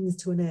means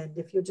to an end,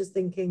 if you're just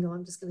thinking, oh,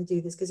 I'm just going to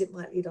do this because it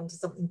might lead on to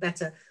something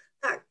better,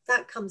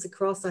 that comes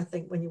across, I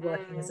think, when you're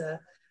working as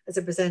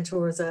a presenter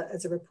or as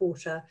a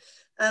reporter.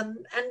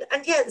 And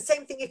yeah, the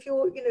same thing if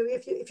you're, you know,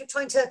 if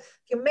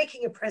you're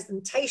making a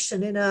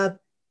presentation in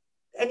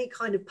any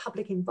kind of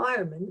public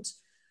environment,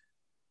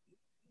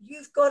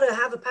 you've got to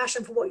have a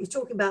passion for what you're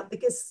talking about,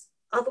 because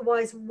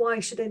otherwise, why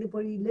should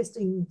anybody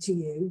listening to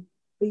you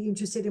be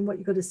interested in what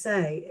you've got to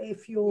say?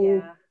 If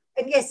you're,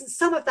 and yes,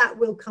 some of that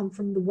will come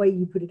from the way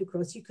you put it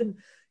across. You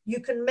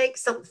can make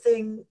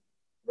something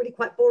really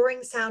quite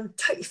boring sound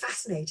totally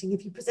fascinating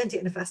if you present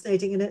it in a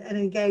fascinating and an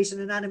engaged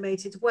and an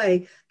animated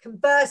way.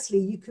 Conversely,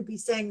 you could be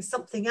saying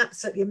something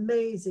absolutely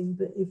amazing,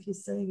 but if you're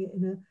saying it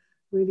in a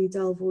really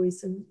dull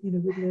voice and, you know,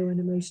 with no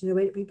animation,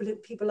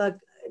 people are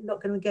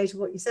not going to engage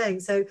with what you're saying.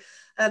 So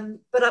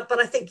but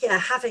I think, yeah,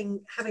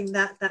 having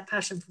that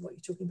passion for what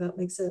you're talking about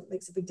makes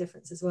a big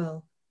difference as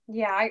well.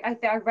 Yeah,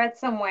 I read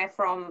somewhere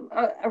from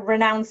a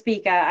renowned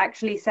speaker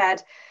actually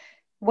said,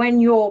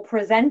 when you're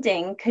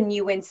presenting, can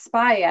you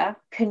inspire,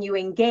 can you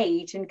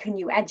engage, and can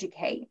you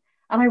educate?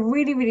 And I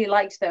really, really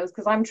liked those,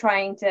 because I'm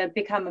trying to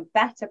become a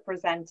better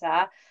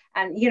presenter.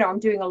 And, you know, I'm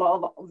doing a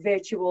lot of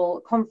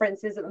virtual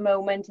conferences at the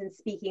moment and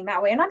speaking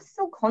that way. And I'm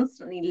still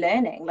constantly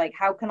learning, like,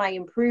 how can I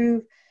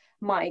improve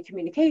my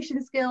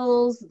communication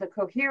skills, the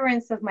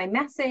coherence of my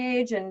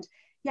message, and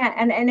yeah,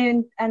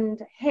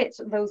 and hit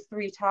those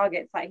 3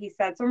 targets that he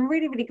said. So I'm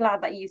really, really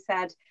glad that you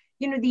said,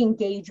 you know, the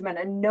engagement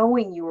and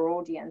knowing your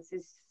audience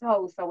is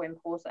so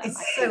important.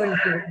 It's so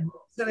important,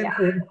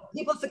 important.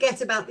 People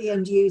forget about the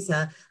end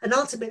user, and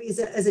ultimately,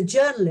 as a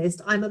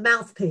journalist, I'm a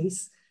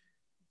mouthpiece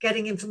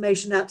getting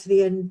information out to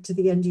the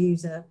end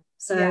user.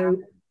 So. Yeah.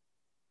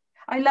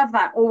 I love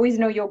that. Always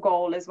know your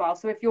goal as well.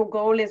 So if your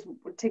goal is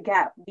to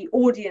get the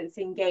audience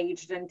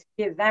engaged and to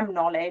give them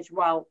knowledge,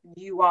 well,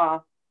 you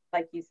are,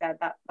 like you said,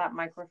 that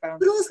microphone.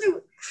 But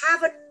also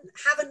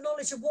have a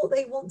knowledge of what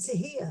they want to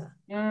hear.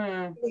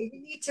 You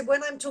need to,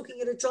 when I'm talking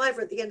to a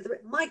driver at the end of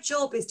my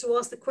job is to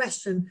ask the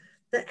question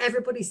that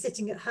everybody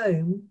sitting at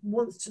home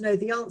wants to know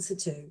the answer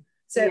to.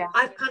 So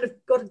I've kind of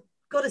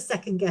got to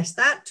second guess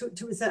that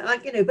to a certain,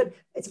 like, you know, but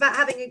it's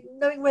about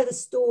knowing where the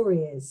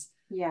story is.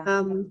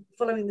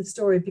 Following the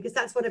story, because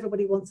that's what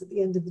everybody wants at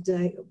the end of the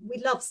day.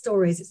 We love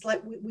stories. It's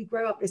like we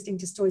grow up listening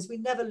to stories. We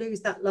never lose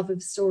that love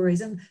of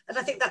stories, and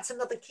I think that's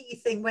another key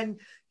thing when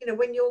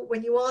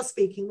you are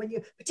speaking,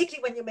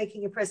 particularly when you're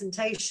making a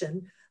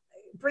presentation,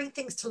 bring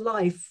things to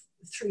life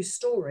through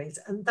stories,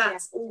 and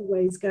that's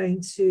always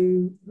going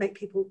to make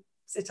people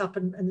sit up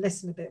and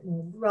listen a bit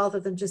more,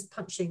 rather than just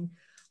punching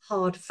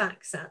hard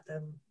facts at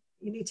them.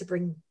 You need to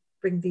bring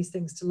these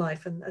things to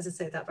life, and as I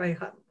say, that very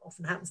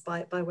often happens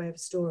by way of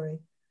story.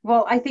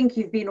 Well, I think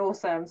you've been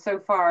awesome so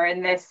far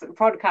in this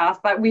podcast,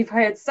 but we've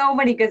heard so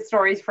many good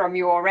stories from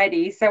you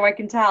already, so I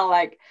can tell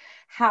like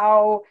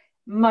how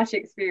much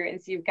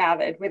experience you've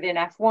gathered within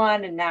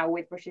F1 and now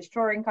with British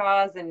touring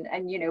cars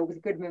and you know,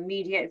 with Goodman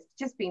Media. It's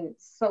just been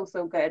so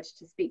good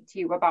to speak to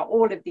you about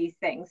all of these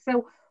things.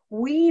 So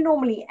we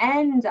normally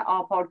end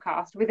our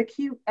podcast with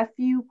a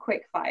few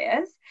quick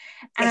fires.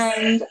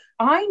 And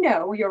I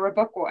know you're a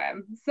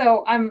bookworm.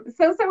 So I'm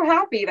so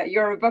happy that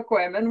you're a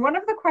bookworm. And one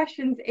of the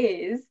questions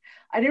is,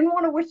 I didn't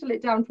want to whittle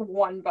it down to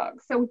one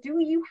book. So do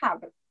you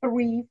have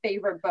 3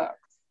 favorite books?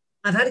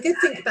 I've had a good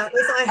think about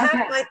this. I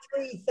have my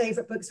 3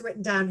 favorite books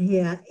written down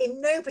here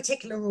in no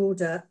particular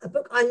order. A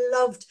book I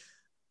loved,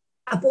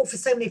 I bought for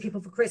so many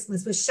people for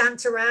Christmas, was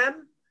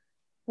Shantaram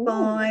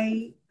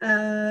by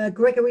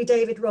Gregory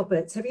David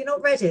Roberts. Have you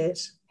not read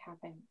it?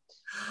 Haven't.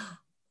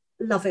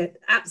 Love it.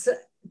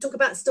 Absolutely. Talk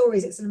about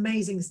stories. It's an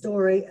amazing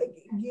story.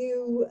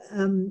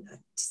 To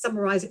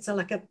summarize, it's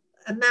like a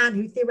man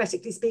who,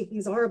 theoretically speaking,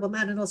 is a horrible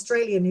man, an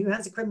Australian who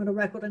has a criminal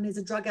record and is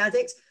a drug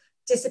addict,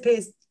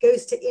 disappears,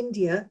 goes to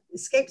India,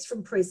 escapes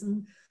from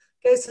prison,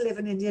 goes to live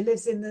in India,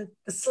 lives in the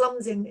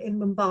slums in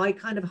Mumbai,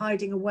 kind of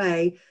hiding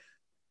away,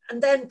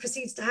 and then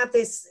proceeds to have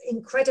this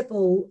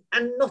incredible,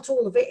 and not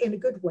all of it in a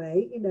good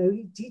way, you know,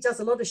 he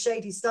does a lot of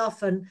shady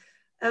stuff, and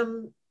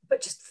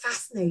but just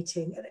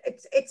fascinating. And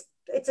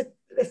it's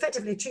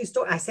effectively a true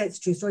story. I say it's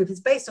a true story, but it's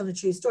based on a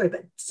true story.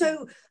 But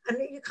and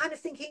you're kind of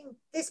thinking,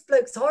 this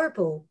bloke's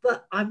horrible,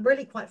 but I'm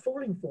really quite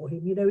falling for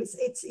him. You know,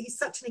 he's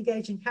such an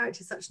engaging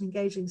character, such an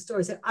engaging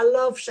story. So I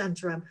love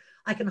Shantaram.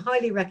 I can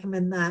highly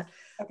recommend that.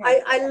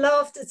 Okay. I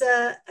loved as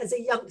a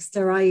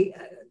youngster,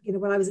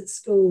 when I was at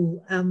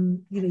school,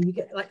 you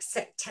get like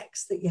set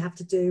texts that you have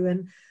to do.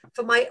 And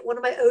for one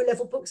of my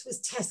O-level books was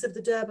Tess of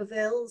the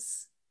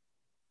D'Urbervilles,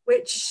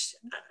 which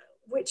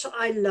which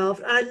I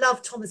loved. I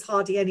love Thomas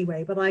Hardy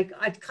anyway, but I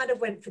kind of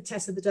went for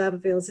Tessa the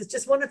D'Urbervilles. It's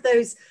just one of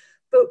those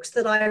books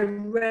that I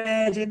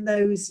read in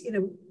those, you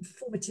know,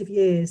 formative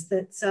years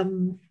that,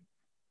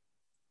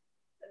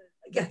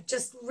 yeah,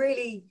 just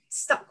really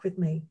stuck with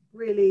me,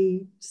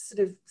 really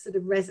sort of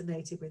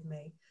resonated with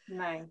me.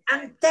 Nice.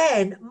 And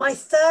then my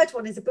third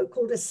one is a book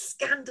called A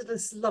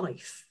Scandalous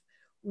Life,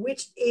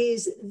 which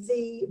is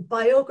the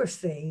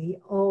biography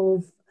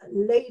of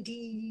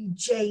Lady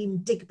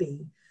Jane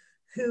Digby,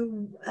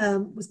 who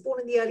was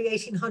born in the early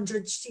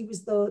 1800s. She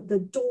was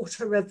the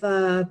daughter of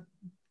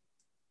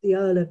the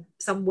Earl of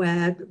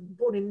somewhere,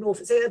 born in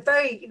Norfolk. So a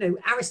very, you know,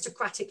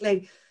 aristocratic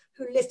lady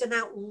who lived an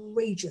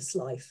outrageous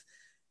life.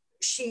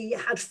 She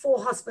had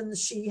 4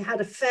 husbands. She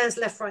had affairs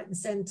left, right, and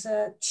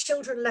centre,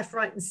 children left,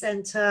 right, and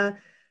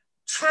centre,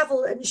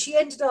 travel, and she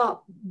ended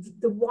up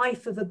the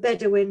wife of a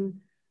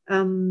Bedouin,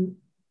 you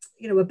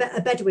know,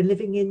 a Bedouin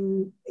living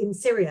in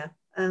Syria.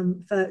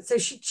 So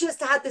she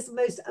just had this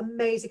most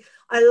amazing.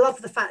 I love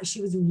the fact that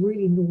she was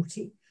really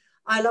naughty.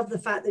 I love the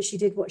fact that she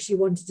did what she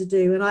wanted to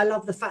do, and I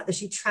love the fact that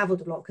she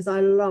traveled a lot because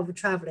I love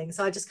traveling.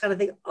 So I just kind of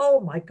think, oh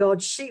my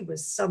God, she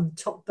was some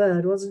top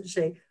bird, wasn't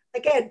she?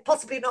 Again,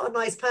 possibly not a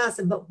nice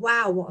person, but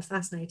wow, what a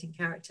fascinating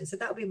character. So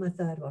that would be my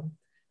third one.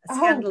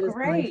 Oh,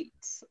 great.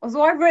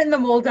 So I've written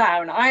them all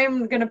down.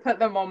 I'm going to put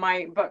them on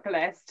my book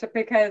list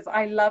because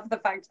I love the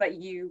fact that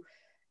you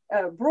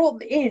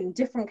brought in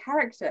different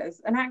characters.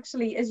 And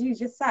actually, as you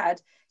just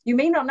said, you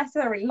may not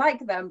necessarily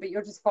like them, but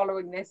you're just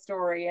following their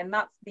story. And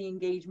that's the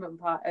engagement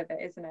part of it,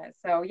 isn't it?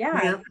 So yeah,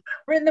 I've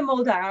written them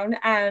all down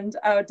and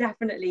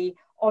definitely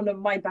on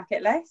my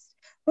bucket list.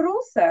 But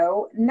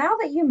also, now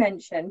that you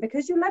mentioned,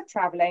 because you love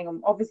traveling,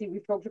 and obviously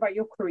we've talked about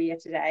your career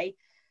today,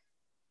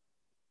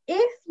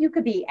 if you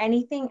could be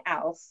anything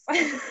else,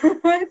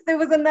 if there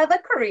was another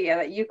career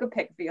that you could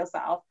pick for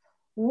yourself,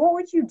 what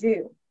would you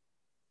do?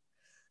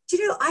 Do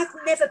you know, I've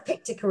never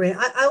picked a career.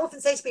 I often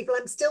say to people,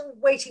 I'm still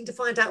waiting to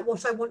find out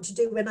what I want to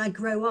do when I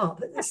grow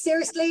up.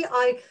 Seriously,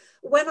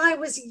 when I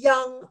was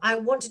young, I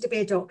wanted to be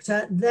a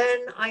doctor.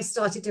 Then I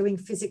started doing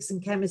physics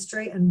and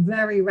chemistry and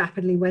very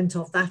rapidly went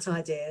off that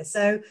idea.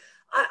 So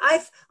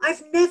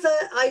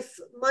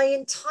my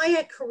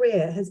entire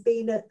career has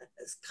been a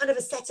kind of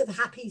a set of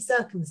happy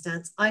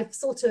circumstance. I've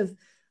sort of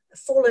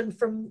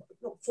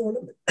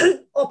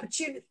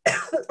opportunity.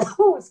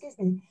 Oh, excuse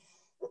me.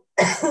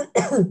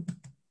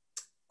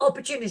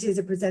 Opportunities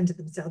have presented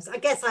themselves. I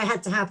guess I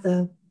had to have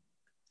the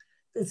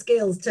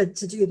skills to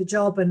do the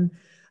job, and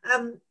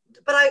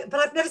but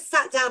I've never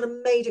sat down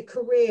and made a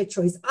career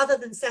choice other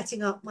than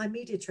setting up my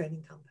media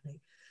training company.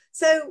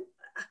 So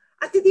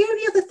I think the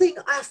only other thing,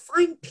 I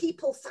find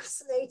people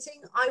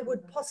fascinating. I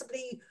would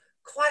possibly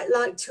quite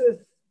like to have,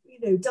 you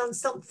know, done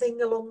something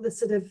along the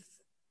sort of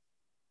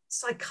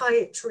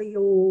psychiatry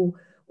or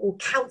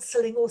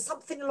counselling or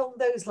something along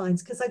those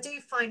lines, because I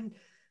do find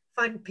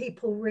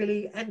people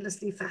really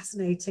endlessly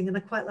fascinating, and I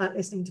quite like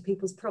listening to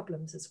people's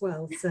problems as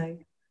well. So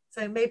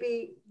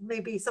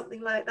maybe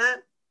something like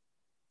that.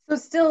 So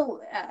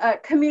still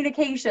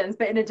communications,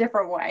 but in a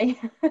different way.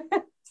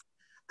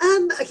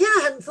 Yeah,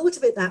 I hadn't thought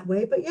of it that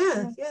way, but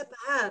yeah,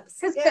 perhaps.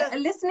 Because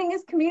listening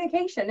is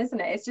communication, isn't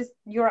it? It's just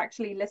you're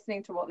actually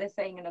listening to what they're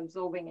saying and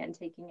absorbing it and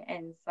taking it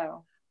in.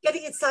 So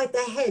getting inside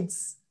their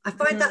heads. I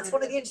find that's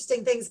one of the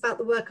interesting things about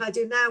the work I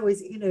do now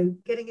is, you know,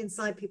 getting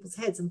inside people's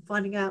heads and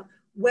finding out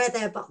where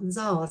their buttons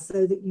are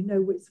so that you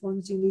know which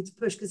ones you need to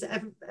push, because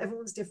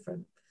everyone's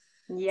different.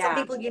 Some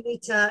people you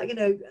need to, you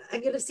know,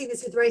 and you'll have seen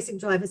this with racing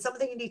drivers, some of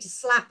them you need to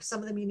slap,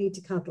 some of them you need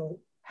to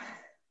cuddle.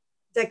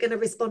 They're going to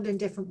respond in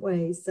different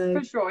ways. So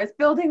for sure, it's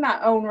building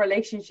that own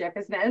relationship,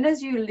 isn't it? And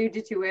as you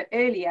alluded to it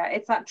earlier,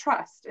 it's that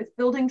trust. It's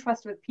building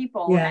trust with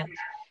people,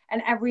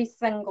 and every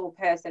single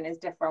person is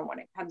different when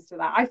it comes to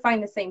that. I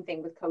find the same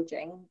thing with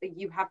coaching, that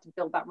you have to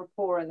build that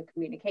rapport and the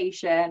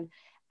communication,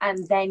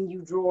 and then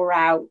you draw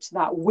out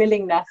that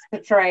willingness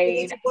to train.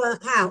 You need to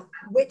work out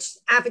which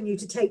avenue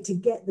to take to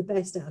get the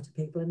best out of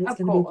people, and it's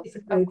going to be a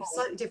different road,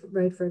 slightly different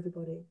road for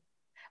everybody.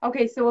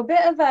 Okay, so a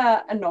bit of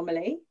an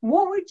anomaly.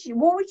 What would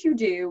you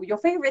do, your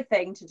favorite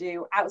thing to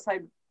do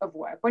outside of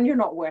work when you're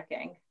not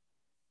working?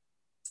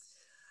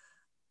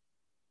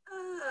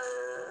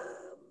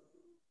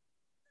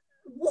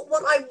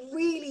 What I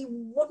really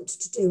want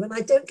to do, and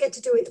I don't get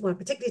to do it, well, I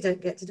particularly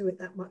don't get to do it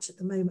that much at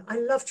the moment. I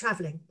love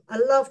traveling. I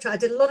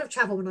did a lot of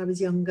travel when I was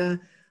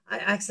younger.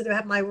 I sort of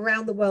had my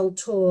round the world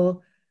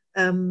tour,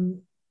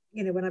 you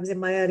know, when I was in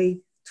my early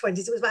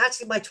 20s. It was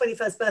actually my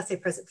 21st birthday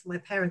present from my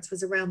parents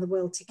was a round the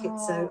world ticket.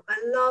 So I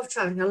love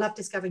traveling. I love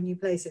discovering new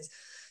places.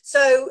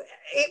 So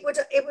it would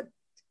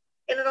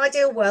in an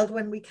ideal world,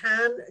 when we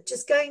can,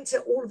 just going to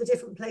all of the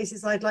different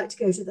places I'd like to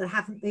go to that I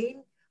haven't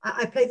been.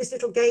 I play this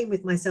little game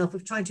with myself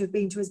of trying to have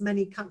been to as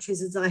many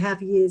countries as I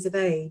have years of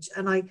age.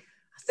 And I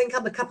think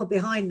I'm a couple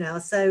behind now.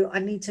 So I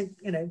need to,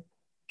 you know,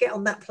 get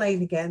on that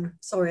plane again.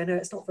 Sorry, I know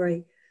it's not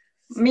very...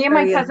 Me and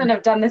my cousin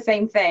have done the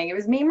same thing. It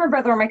was me, my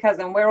brother, and my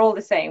cousin. We're all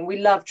the same. We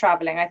love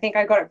traveling. I think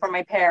I got it from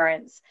my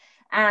parents.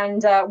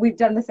 And we've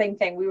done the same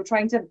thing. We were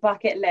trying to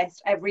bucket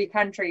list every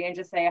country and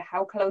just say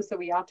how close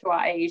we are to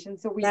our age. And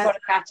so we've got to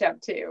catch up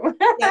too.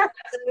 Yeah.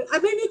 So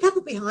I'm only a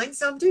couple behind,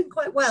 so I'm doing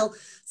quite well.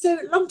 So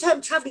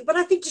long-term traveling, but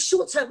I think just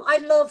short-term,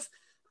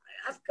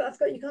 I've got,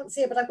 you can't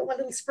see it, but I've got my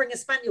little Springer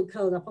Spaniel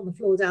curled up on the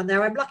floor down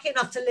there. I'm lucky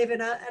enough to live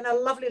in a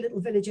lovely little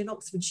village in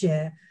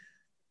Oxfordshire.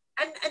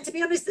 And to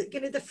be honest,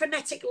 the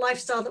frenetic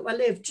lifestyle that I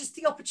live, just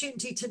the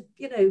opportunity to,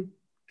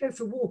 go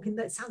for a walk, and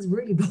that sounds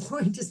really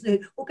boring, doesn't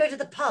it? Or go to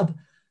the pub.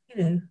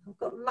 I've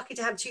got lucky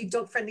to have 2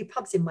 dog-friendly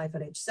pubs in my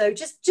village. So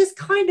just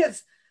kind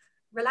of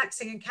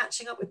relaxing and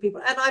catching up with people.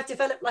 And I've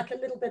developed like a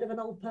little bit of an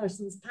old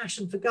person's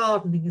passion for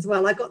gardening as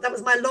well. That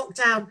was my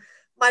lockdown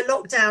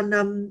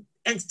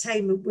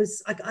entertainment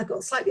was, I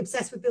got slightly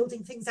obsessed with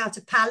building things out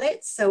of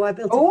pallets. So I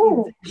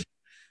built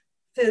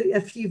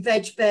a few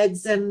veg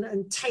beds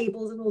and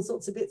tables and all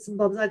sorts of bits and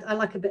bobs. I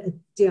like a bit of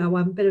DIY.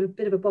 I'm a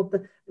bit of a Bob.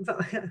 In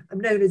fact, I'm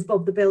known as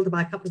Bob the Builder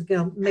by a couple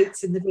of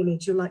mates in the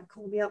village who are like,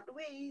 call me up,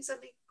 Louise. I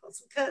need got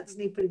some curtains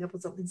need putting up or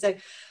something. So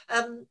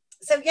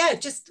yeah,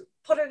 just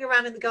pottering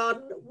around in the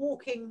garden,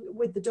 walking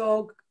with the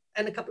dog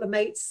and a couple of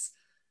mates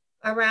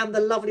around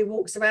the lovely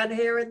walks around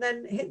here, and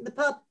then hitting the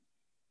pub.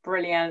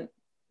 Brilliant.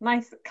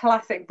 Nice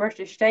classic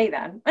British day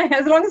then.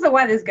 As long as the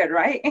weather's good,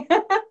 right?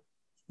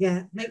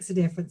 Yeah, makes a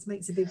difference,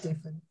 makes a big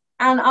difference.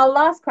 And our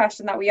last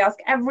question that we ask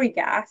every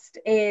guest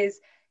is,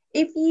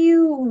 if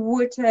you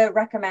were to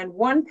recommend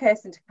one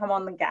person to come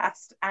on the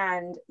guest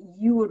and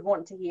you would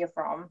want to hear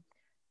from,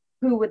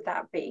 who would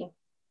that be?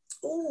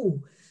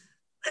 Oh,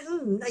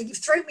 you've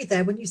thrown me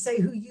there when you say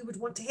who you would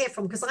want to hear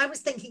from, because I was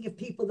thinking of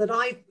people that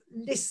I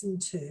listen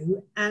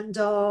to and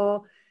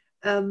are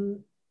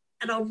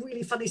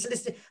really funny to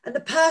listen to. And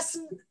the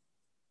person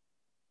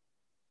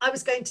I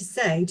was going to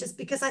say, just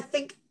because I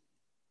think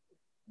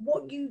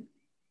what you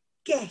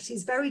get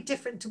is very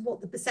different to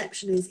what the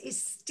perception is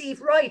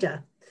Steve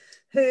Ryder,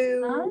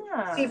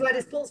 Steve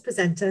Ryder, sports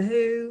presenter,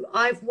 who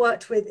I've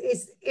worked with,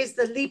 is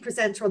the lead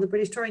presenter on the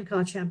British Touring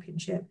Car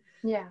Championship.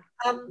 Yeah.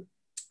 And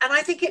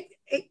I think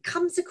it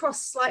comes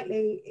across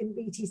slightly in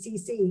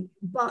BTCC,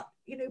 but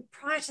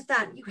prior to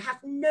that, you have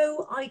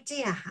no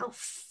idea how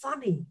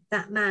funny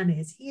that man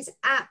is. He is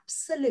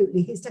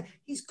absolutely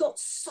he's got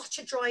such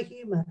a dry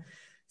humor.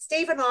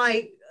 Steve and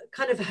I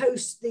kind of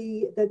host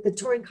the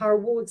Touring Car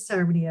Awards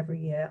ceremony every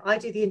year. I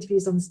do the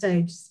interviews on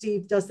stage.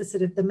 Steve does the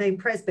sort of the main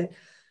press bit.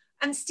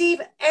 And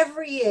Steve,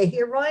 every year,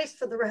 he arrives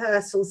for the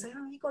rehearsal saying,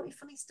 "Oh, you got any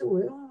funny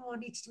story? Oh, I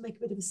need to make a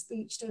bit of a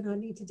speech, don't I? I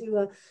need to do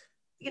a..."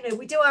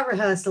 we do our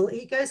rehearsal.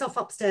 He goes off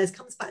upstairs,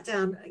 comes back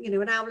down,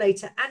 an hour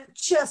later, and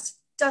just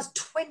does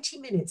 20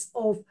 minutes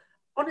of,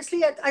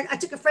 honestly, I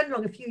took a friend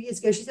along a few years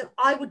ago. She said,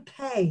 I would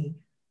pay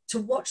to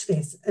watch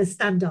this as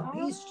stand-up.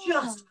 He's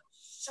just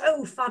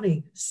so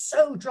funny,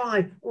 so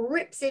dry,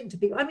 rips into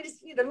people. I mean,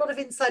 it's, a lot of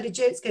insider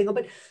jokes going on.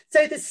 But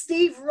so the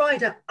Steve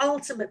Ryder,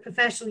 ultimate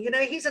professional,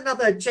 he's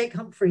another Jake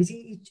Humphreys.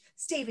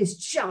 Steve is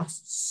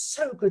just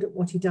so good at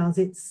what he does.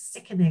 It's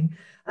sickening.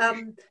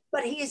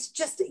 But he is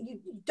just, you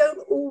don't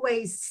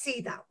always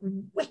see that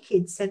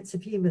wicked sense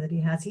of humor that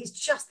he has. He's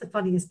just the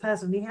funniest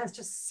person. He has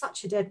just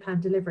such a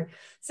deadpan delivery.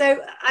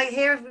 So I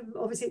hear him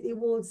obviously at the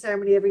awards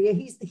ceremony every year.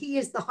 He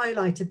is the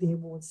highlight of the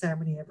awards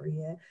ceremony every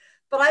year.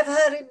 But I've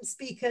heard him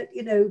speak at,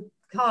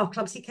 car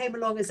clubs. He came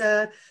along as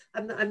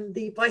I'm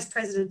the vice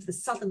president of the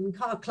Southern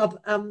Car Club,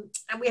 and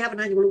we have an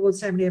annual awards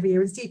ceremony every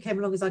year. And Steve came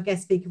along as our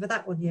guest speaker for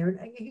that one year,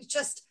 and he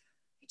just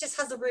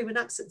has the room in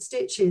absolute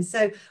stitches.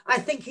 So I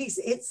think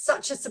it's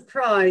such a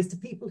surprise to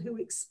people who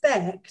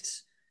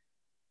expect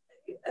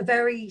a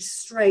very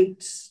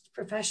straight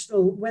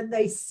professional when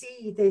they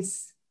see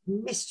this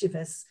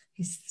mischievous,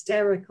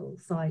 hysterical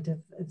side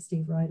of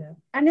Steve Ryder.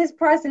 And his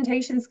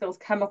presentation skills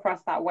come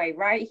across that way,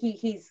 right?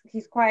 He's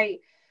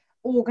quite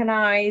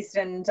organized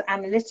and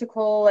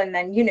analytical, and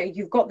then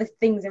you've got the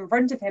things in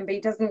front of him, but he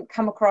doesn't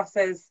come across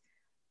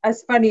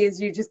as funny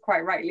as you just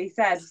quite rightly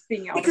said,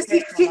 seeing it because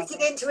he's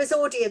fitting into his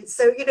audience.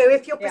 So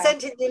if you're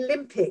presenting the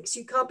Olympics,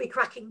 you can't be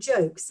cracking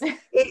jokes.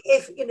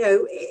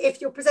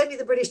 if you're presenting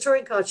the British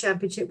Touring Car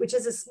Championship, which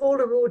is a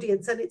smaller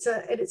audience and it's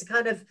a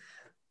kind of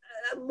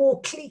a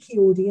more cliquey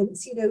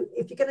audience,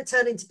 if you're going to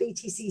turn into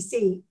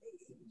BTCC,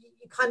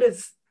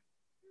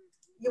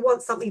 you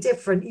want something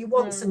different. You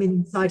want some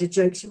insider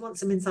jokes. You want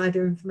some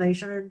insider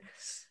information,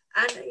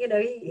 and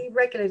he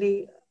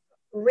regularly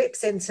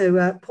rips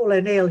into Paul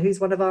O'Neill, who's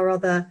one of our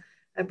other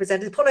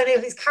presenters. Paul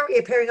O'Neill, who's currently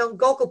appearing on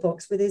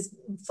Gogglebox with his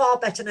far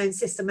better known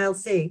system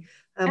LC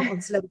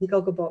on Celebrity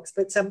Gogglebox.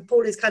 But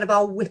Paul is kind of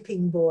our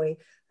whipping boy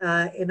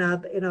in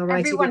our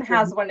everyone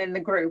has one in the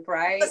group,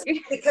 right?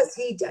 Because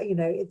he,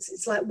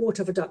 it's like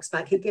water for duck's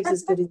back. He gives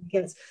as good as he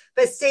gets.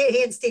 But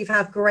he and Steve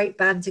have great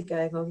banter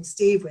going on.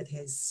 Steve, with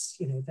his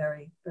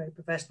very, very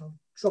professional,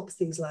 drops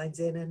these lines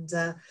in, and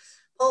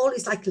Paul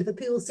is like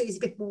Liverpool, so he's a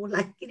bit more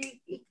like,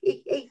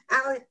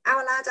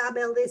 our lad, our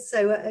Mel this.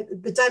 So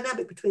the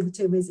dynamic between the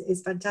two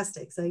is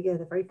fantastic. So yeah,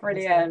 they're very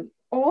brilliant.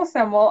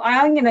 Awesome. Well,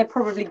 I'm going to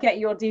probably get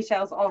your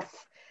details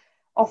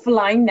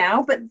offline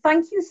now, but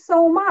thank you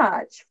so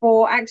much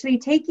for actually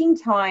taking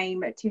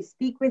time to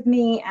speak with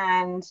me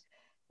and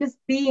just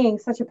being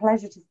such a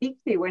pleasure to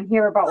speak to you and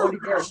hear about all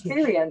of your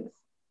experience.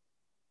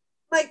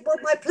 My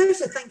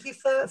pleasure. Thank you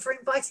for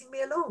inviting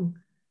me along.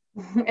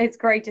 It's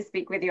great to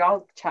speak with you.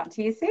 I'll chat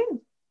to you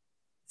soon.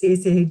 See you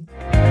soon.